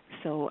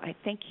 So I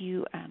thank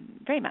you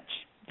very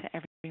much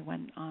to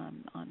everyone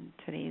on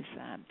today's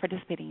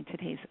participating in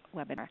today's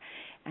webinar,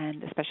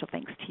 and a special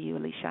thanks to you,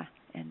 Alicia,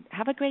 and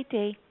have a great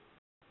day.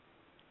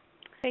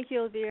 Thank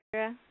you,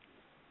 Elvira.